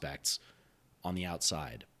prospects on the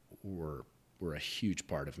outside were a huge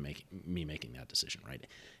part of making that decision, right?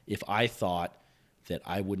 If I thought that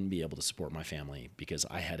I wouldn't be able to support my family because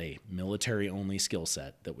I had a military-only skill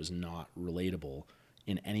set that was not relatable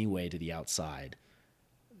in any way to the outside,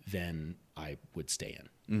 then I would stay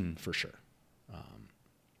in, for sure.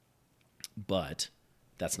 But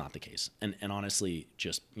that's not the case. And honestly,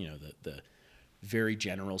 just, the very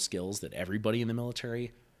general skills that everybody in the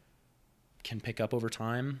military can pick up over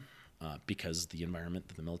time, because the environment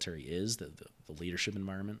that the military is, the leadership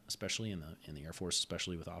environment, especially in the Air Force,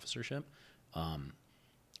 especially with officership,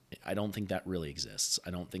 I don't think that really exists.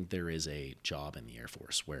 I don't think there is a job in the Air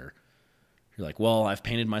Force where you're like, well, I've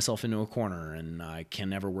painted myself into a corner and I can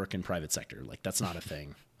never work in private sector. Like, that's not a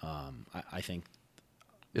thing. I think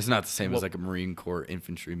it's not the same as like a Marine Corps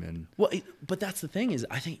infantryman. Well, but that's the thing, is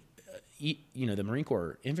I think, the Marine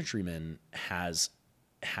Corps infantryman has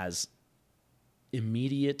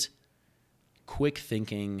immediate, quick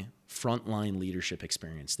thinking, frontline leadership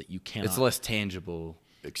experience that you cannot. It's less tangible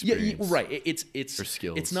experience. Yeah, right. It's for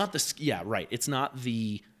skills. It's not right. It's not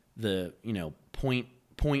the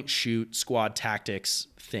point shoot squad tactics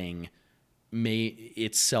thing. May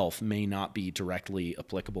not be directly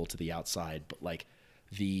applicable to the outside, but like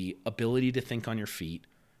the ability to think on your feet,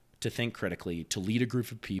 to think critically, to lead a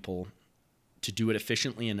group of people, to do it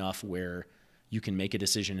efficiently enough where you can make a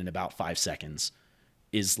decision in about 5 seconds,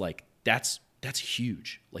 is like, that's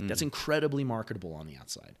huge. Like, that's incredibly marketable on the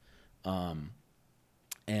outside.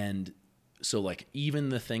 And so, like, even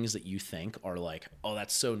the things that you think are like, oh,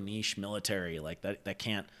 that's so niche military, like that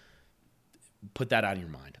can't, put that out of your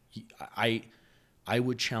mind. I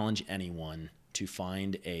would challenge anyone to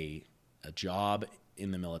find a job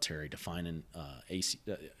in the military, to find an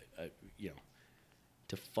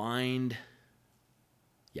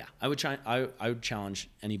I would challenge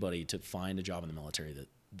anybody to find a job in the military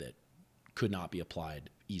that could not be applied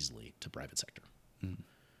easily to private sector.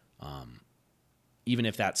 Even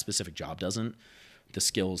if that specific job doesn't, the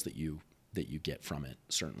skills that you get from it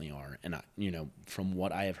certainly are. And from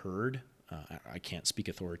what I have heard, I can't speak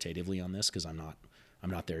authoritatively on this because I'm not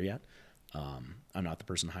there yet. I'm not the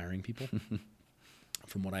person hiring people.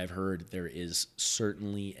 From what I've heard, there is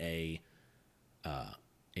certainly a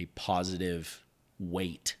positive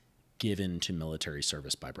weight given to military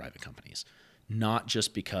service by private companies, not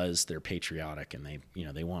just because they're patriotic and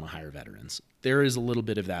they want to hire veterans. There is a little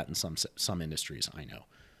bit of that in some industries, I know,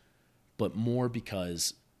 but more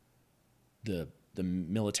because the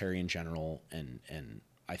military in general, and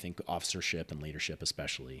I think officership and leadership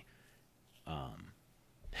especially,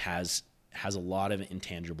 has a lot of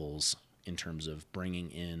intangibles in terms of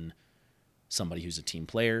bringing in somebody who's a team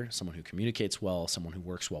player, someone who communicates well, someone who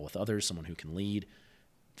works well with others, someone who can lead.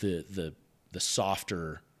 The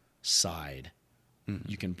softer side,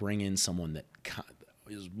 you can bring in someone that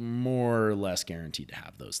is more or less guaranteed to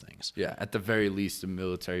have those things. Yeah, at the very least, a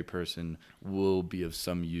military person will be of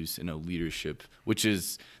some use in a leadership,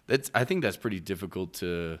 I think that's pretty difficult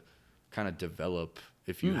to kind of develop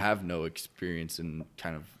if you have no experience in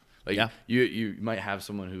kind of like, you might have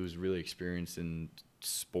someone who's really experienced in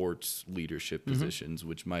sports leadership positions,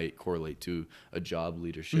 which might correlate to a job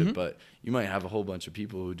leadership, but you might have a whole bunch of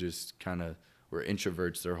people who just kind of were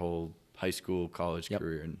introverts their whole high school, college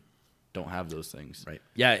career and don't have those things. Right.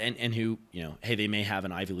 Yeah. And who, hey, they may have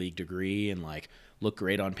an Ivy League degree and like look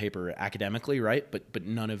great on paper academically. Right. But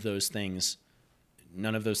none of those things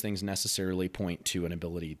none of those things necessarily point to an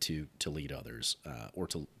ability to lead others, or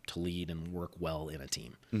to lead and work well in a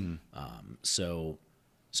team. So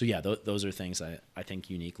yeah, those are things I think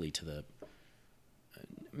uniquely to the,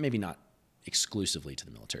 maybe not exclusively to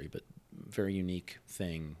the military, but very unique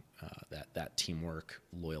thing, that teamwork,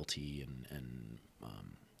 loyalty, and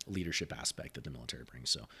leadership aspect that the military brings.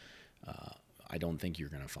 So I don't think you're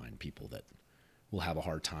going to find people that will have a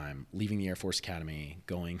hard time leaving the Air Force Academy,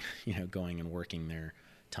 going and working their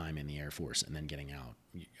time in the Air Force, and then getting out.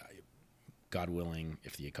 God willing,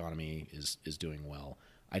 if the economy is doing well,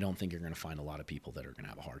 I don't think you're going to find a lot of people that are going to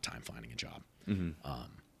have a hard time finding a job.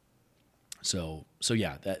 So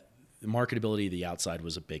yeah, that the marketability of the outside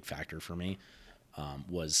was a big factor for me.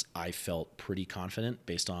 I felt pretty confident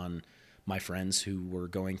based on my friends who were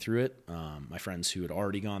going through it, my friends who had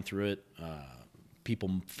already gone through it,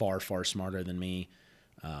 people far, far smarter than me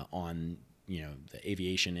on the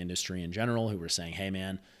aviation industry in general, who were saying, hey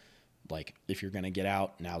man, like if you're going to get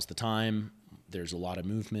out, now's the time. There's a lot of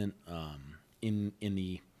movement in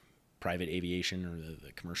the private aviation or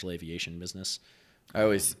the commercial aviation business. I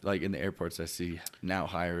always, like in the airports, I see now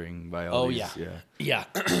hiring by all these. Yeah.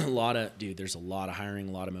 There's a lot of hiring,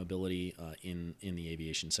 a lot of mobility in the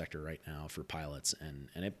aviation sector right now for pilots, and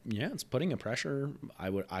it's putting a pressure. I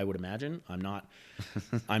would imagine. I'm not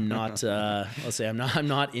let's say I'm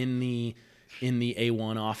not in the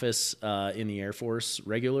A1 office in the Air Force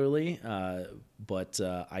regularly, but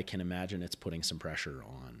I can imagine it's putting some pressure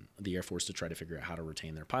on the Air Force to try to figure out how to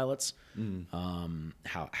retain their pilots,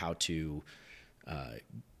 how to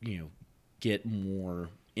get more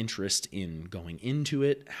interest in going into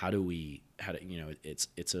it.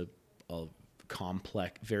 It's a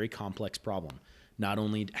complex, very complex problem. Not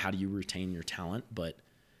only how do you retain your talent, but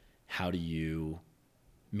how do you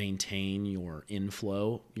maintain your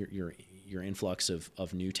inflow, your influx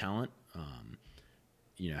of new talent?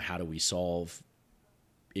 How do we solve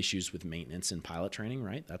issues with maintenance and pilot training,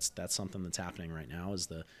 right? That's something that's happening right now, is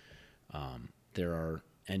there are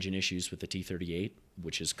engine issues with the T-38,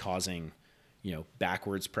 which is causing,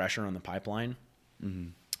 backwards pressure on the pipeline,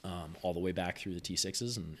 all the way back through the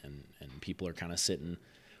T-6s, and people are kind of sitting,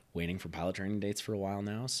 waiting for pilot training dates for a while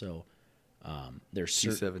now. So there's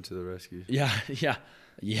T7 to the rescue.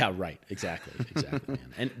 Yeah, right, exactly,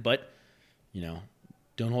 man. But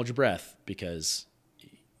don't hold your breath, because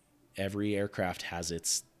every aircraft has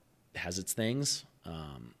its things,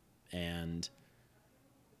 and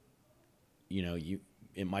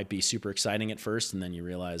it might be super exciting at first, and then you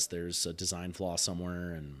realize there's a design flaw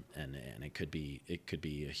somewhere, and it could be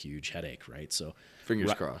a huge headache, right? So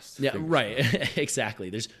fingers crossed. Yeah, fingers right. crossed. Exactly.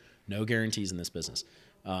 There's no guarantees in this business.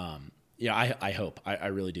 I hope. I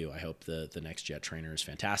really do. I hope the next jet trainer is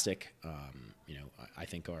fantastic. I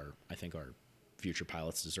think our future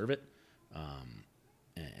pilots deserve it,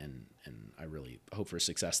 and I really hope for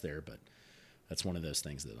success there. But that's one of those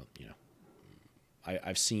things that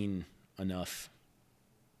I've seen enough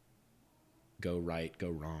go right, go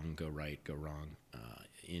wrong, go right, go wrong,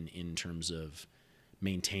 in terms of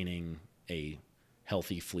maintaining a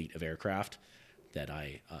healthy fleet of aircraft, that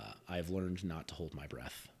I've learned not to hold my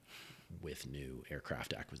breath with new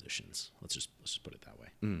aircraft acquisitions. Let's just put it that way.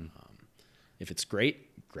 If it's great.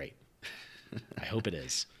 I hope it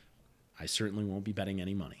is. I certainly won't be betting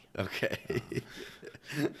any money. Okay.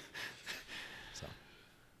 So,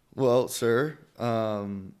 well, sir,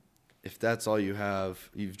 if that's all you have,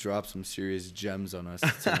 you've dropped some serious gems on us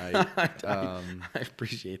tonight. I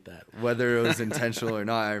appreciate that. Whether it was intentional or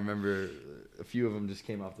not, I remember a few of them just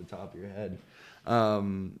came off the top of your head.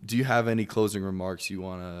 Do you have any closing remarks you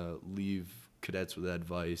want to leave cadets with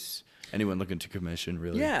advice? Anyone looking to commission,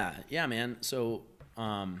 really? Yeah, man. So,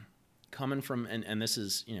 coming from, and this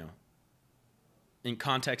is, in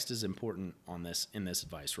context is important in this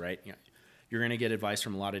advice, right? You're going to get advice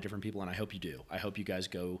from a lot of different people, and I hope you do. I hope you guys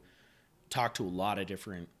go talk to a lot of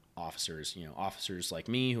different officers, officers like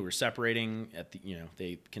me who are separating at the,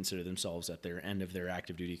 they consider themselves at their end of their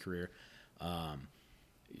active duty career.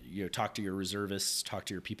 Talk to your reservists, talk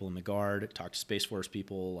to your people in the Guard, talk to Space Force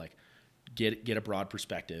people, like get a broad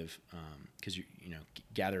perspective, because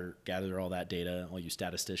gather all that data. All you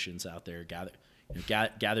statisticians out there, gather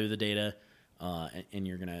the data, and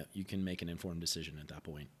you can make an informed decision at that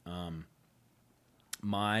point.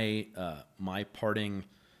 My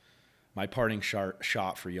parting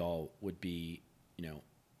shot for y'all would be,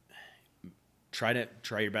 try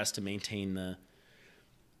your best to maintain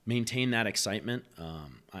that excitement.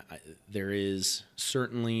 There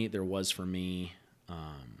was for me,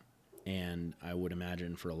 and I would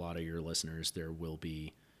imagine for a lot of your listeners, there will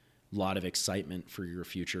be a lot of excitement for your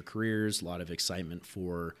future careers, a lot of excitement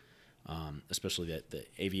for especially the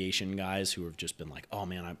aviation guys who have just been like, oh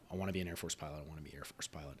man, I want to be an Air Force pilot. I want to be an Air Force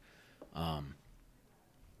pilot.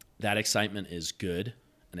 That excitement is good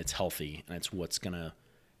and it's healthy, and it's what's going to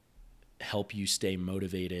help you stay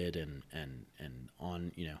motivated and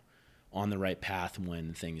on, on the right path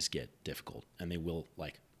when things get difficult. And they will,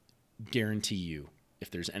 like, guarantee you,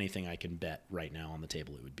 if there's anything I can bet right now on the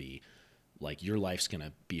table, it would be like your life's going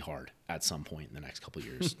to be hard at some point in the next couple of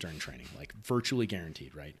years during training, like virtually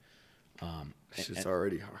guaranteed. Right. It's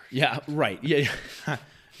already hard. Yeah. Right. Yeah.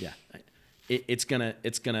 Yeah.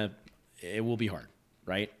 It will be hard.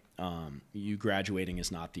 Right. You graduating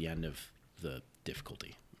is not the end of the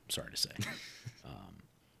difficulty. I'm sorry to say.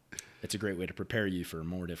 It's a great way to prepare you for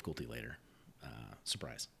more difficulty later.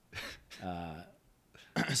 Surprise.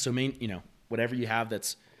 So whatever you have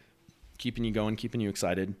that's keeping you going, keeping you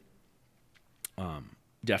excited,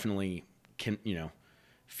 definitely can,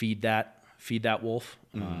 feed that wolf,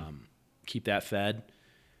 keep that fed,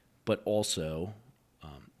 but also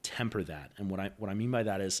temper that. And what I mean by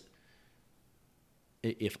that is,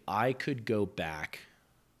 if I could go back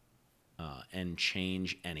and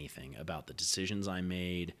change anything about the decisions I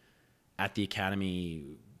made at the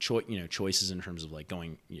academy, choices in terms of like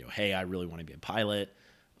going, hey, I really want to be a pilot.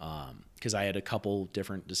 Because I had a couple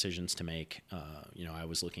different decisions to make. I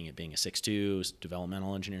was looking at being a 6'2",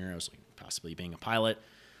 developmental engineer. I was looking possibly being a pilot.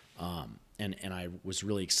 And I was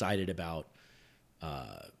really excited about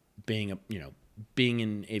being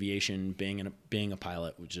in aviation, being a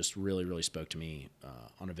pilot, which just really, really spoke to me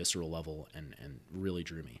on a visceral level and really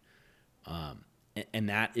drew me. And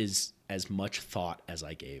that is as much thought as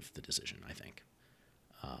I gave the decision, I think,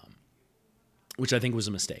 which I think was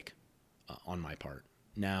a mistake on my part.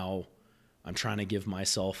 Now I'm trying to give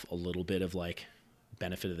myself a little bit of like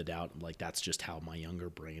benefit of the doubt. Like that's just how my younger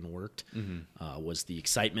brain worked. Was the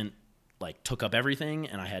excitement like took up everything,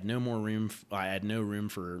 and I had no more room. I had no room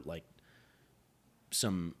for like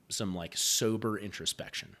some like sober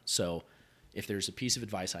introspection. So if there's a piece of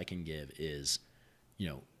advice I can give is,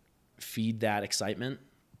 feed that excitement,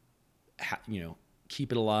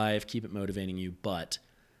 keep it alive, keep it motivating you, but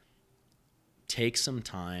take some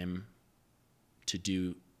time to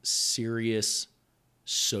do serious,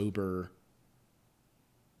 sober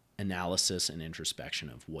analysis and introspection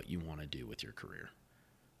of what you want to do with your career.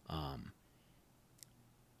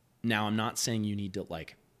 Now, I'm not saying you need to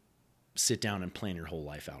like sit down and plan your whole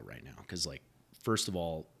life out right now, because like, first of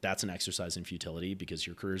all, that's an exercise in futility, because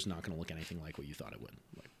your career is not going to look anything like what you thought it would.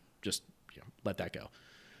 Like, just let that go.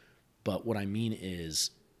 But what I mean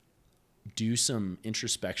is, do some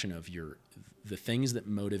introspection of the things that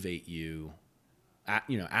motivate you.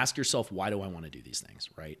 Ask yourself, why do I want to do these things,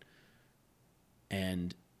 right?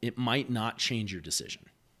 And it might not change your decision.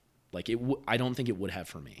 Like I don't think it would have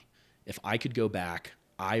for me. If I could go back,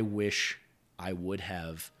 I wish I would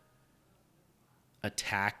have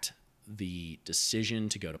attacked the decision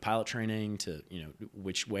to go to pilot training, to,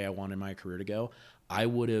 which way I wanted my career to go. I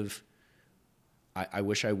wish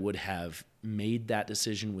I would have made that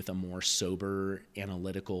decision with a more sober,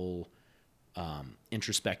 analytical,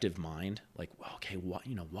 introspective mind. Like, okay,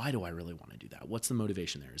 why do I really want to do that? What's the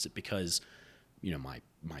motivation there? Is it because,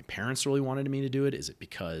 my parents really wanted me to do it? Is it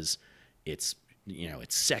because it's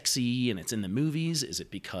sexy and it's in the movies? Is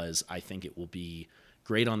it because I think it will be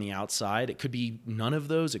great on the outside? It could be none of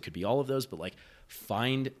those. It could be all of those, but like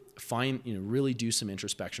find, really do some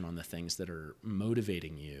introspection on the things that are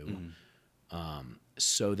motivating you,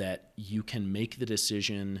 so that you can make the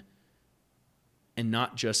decision, and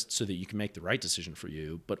not just so that you can make the right decision for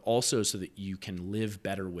you, but also so that you can live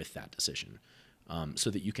better with that decision, so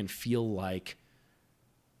that you can feel like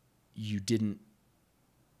you didn't.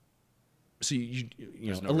 So you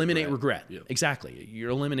eliminate regret. Yeah. Exactly.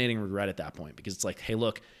 You're eliminating regret at that point, because it's like, hey,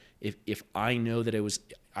 look, if I know that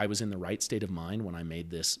I was in the right state of mind when I made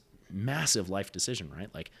this massive life decision, right?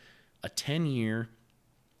 Like a 10-year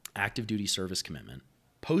active duty service commitment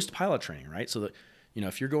post pilot training, right? So that,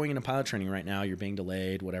 if you're going into pilot training right now, you're being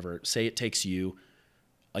delayed, whatever, say it takes you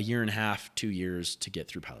a year and a half, 2 years to get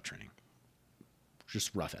through pilot training.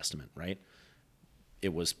 Just rough estimate, right?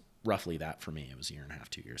 It was roughly that for me. It was a year and a half,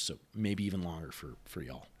 2 years. So maybe even longer for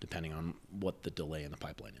y'all, depending on what the delay in the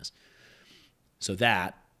pipeline is. So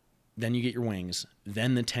then you get your wings,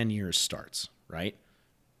 then the 10 years starts, right?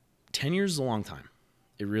 10 years is a long time.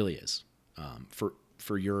 It really is.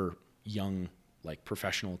 For your young, like,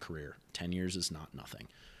 professional career, 10 years is not nothing.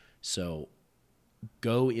 So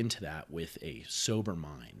go into that with a sober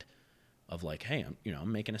mind of like, hey,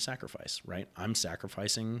 I'm making a sacrifice, right? I'm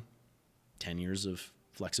sacrificing 10 years of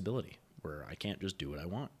flexibility where I can't just do what I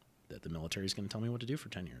want, that the military is going to tell me what to do for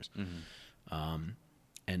 10 years.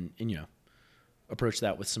 you know, approach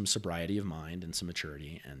that with some sobriety of mind and some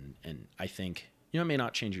maturity. And I think, you know, it may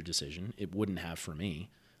not change your decision. It wouldn't have for me,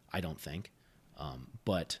 I don't think.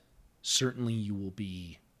 But certainly you will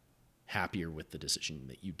be happier with the decision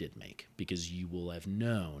that you did make, because you will have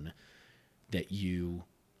known that you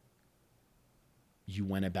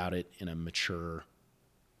went about it in a mature,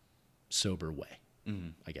 sober way.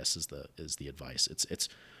 I guess is the advice. It's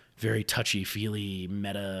very touchy feely,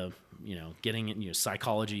 meta, you know, getting in, you know,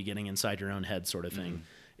 psychology, getting inside your own head sort of thing,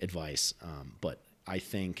 advice. But I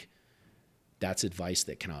think that's advice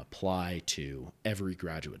that can apply to every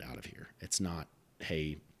graduate out of here. It's not,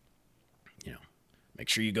 hey, you know, make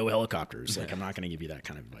sure you go helicopters. Like, I'm not going to give you that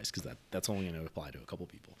kind of advice, because that's only going to apply to a couple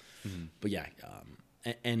people. But yeah,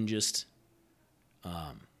 and just,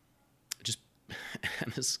 and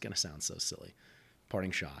this is going to sound so silly,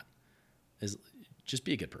 parting shot is just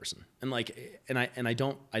be a good person. And like, and I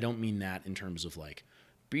don't mean that in terms of like,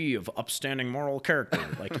 be of upstanding moral character.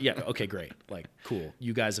 Like, yeah, okay, great. Like, cool.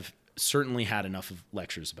 You guys have certainly had enough of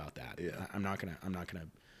lectures about that. Yeah. I'm not gonna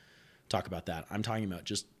talk about that. I'm talking about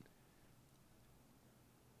just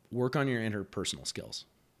work on your interpersonal skills.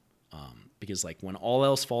 Because like when all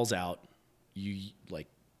else falls out, you like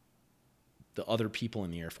the other people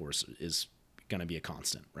in the Air Force is going to be a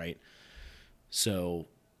constant, right? So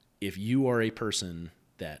if you are a person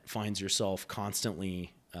that finds yourself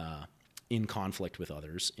constantly in conflict with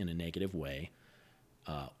others in a negative way,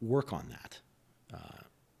 work on that.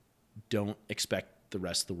 Don't expect the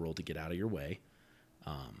rest of the world to get out of your way.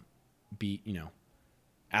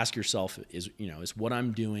 Ask yourself, is what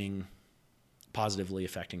I'm doing positively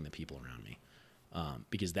affecting the people around me?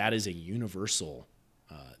 Because that is a universal,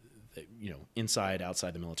 inside,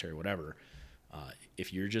 outside the military, whatever.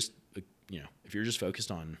 If you're just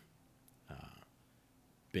focused on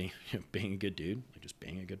being a good dude, like just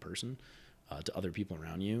being a good person to other people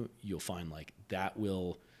around you, you'll find like that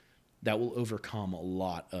will overcome a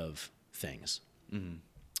lot of things.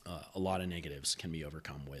 A lot of negatives can be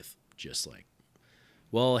overcome with just like,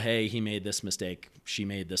 well, hey, he made this mistake, she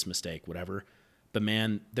made this mistake, whatever. But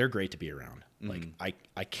man, they're great to be around. Like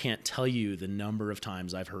I can't tell you the number of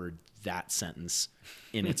times I've heard that sentence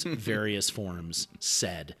in its various forms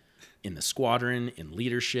said in the squadron, in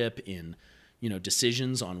leadership, in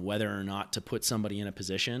decisions on whether or not to put somebody in a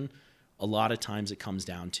position. A lot of times it comes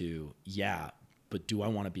down to, yeah, but do I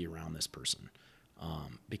want to be around this person?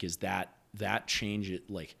 Because that change,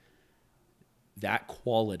 like that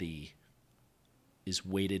quality is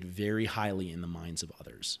weighted very highly in the minds of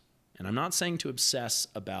others. And I'm not saying to obsess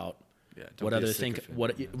about what others think.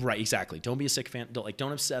 Right, exactly. Don't be a sycophant.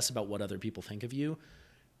 Don't obsess about what other people think of you,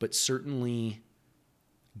 but certainly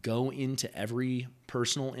go into every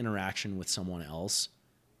personal interaction with someone else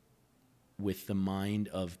with the mind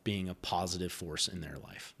of being a positive force in their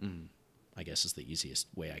life. I guess is the easiest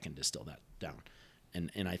way I can distill that down.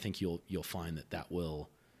 And I think you'll find that will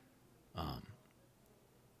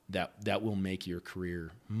that will make your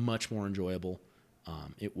career much more enjoyable.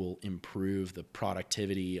 It will improve the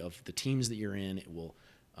productivity of the teams that you're in. It will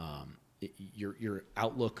your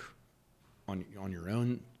outlook on your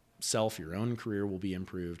own self, your own career will be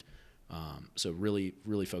improved. So really,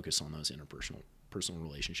 really focus on those personal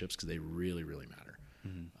relationships, because they really, really matter.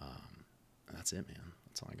 And that's it, man.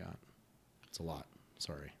 That's all I got. It's a lot.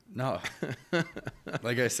 Sorry. No.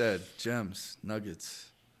 Like I said, gems,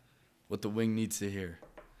 nuggets, what the wing needs to hear.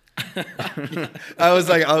 I was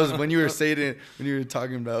when you were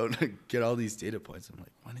talking about get all these data points, I'm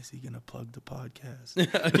like, when is he gonna plug the podcast?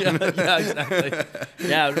 yeah, exactly.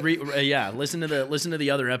 Listen to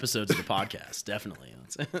the other episodes of the podcast, definitely.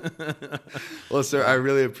 Well, sir, I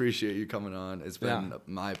really appreciate you coming on. It's been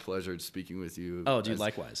my pleasure speaking with you. Oh, dude,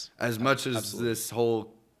 likewise. As much as this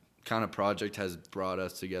whole kind of project has brought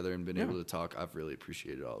us together and been able to talk, I've really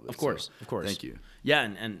appreciated all of it. Of course. Thank you. Yeah,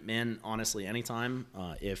 and man, honestly, anytime,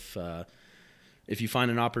 if you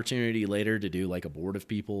find an opportunity later to do like a board of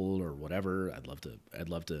people or whatever, I'd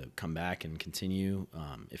love to come back and continue.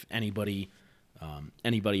 If anybody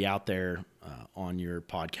out there on your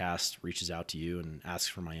podcast reaches out to you and asks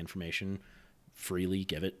for my information, freely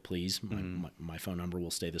give it, please. My phone number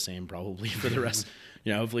will stay the same probably for the rest,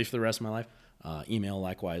 hopefully for the rest of my life. Email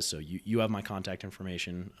likewise. So you have my contact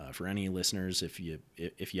information. For any listeners, if you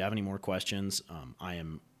have any more questions,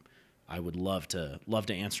 I would love to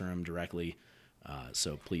answer them directly.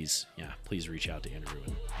 So please reach out to Andrew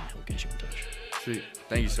and he'll get you in touch. Sweet.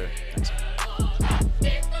 Thank you, sir. Thanks.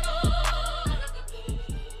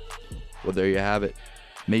 Well, there you have it.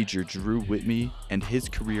 Major Drew Whitmey and his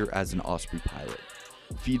career as an Osprey pilot.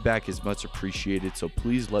 Feedback is much appreciated, so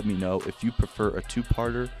please let me know if you prefer a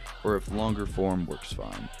two-parter or if longer form works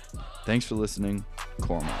fine. Thanks for listening.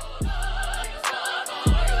 Cormac.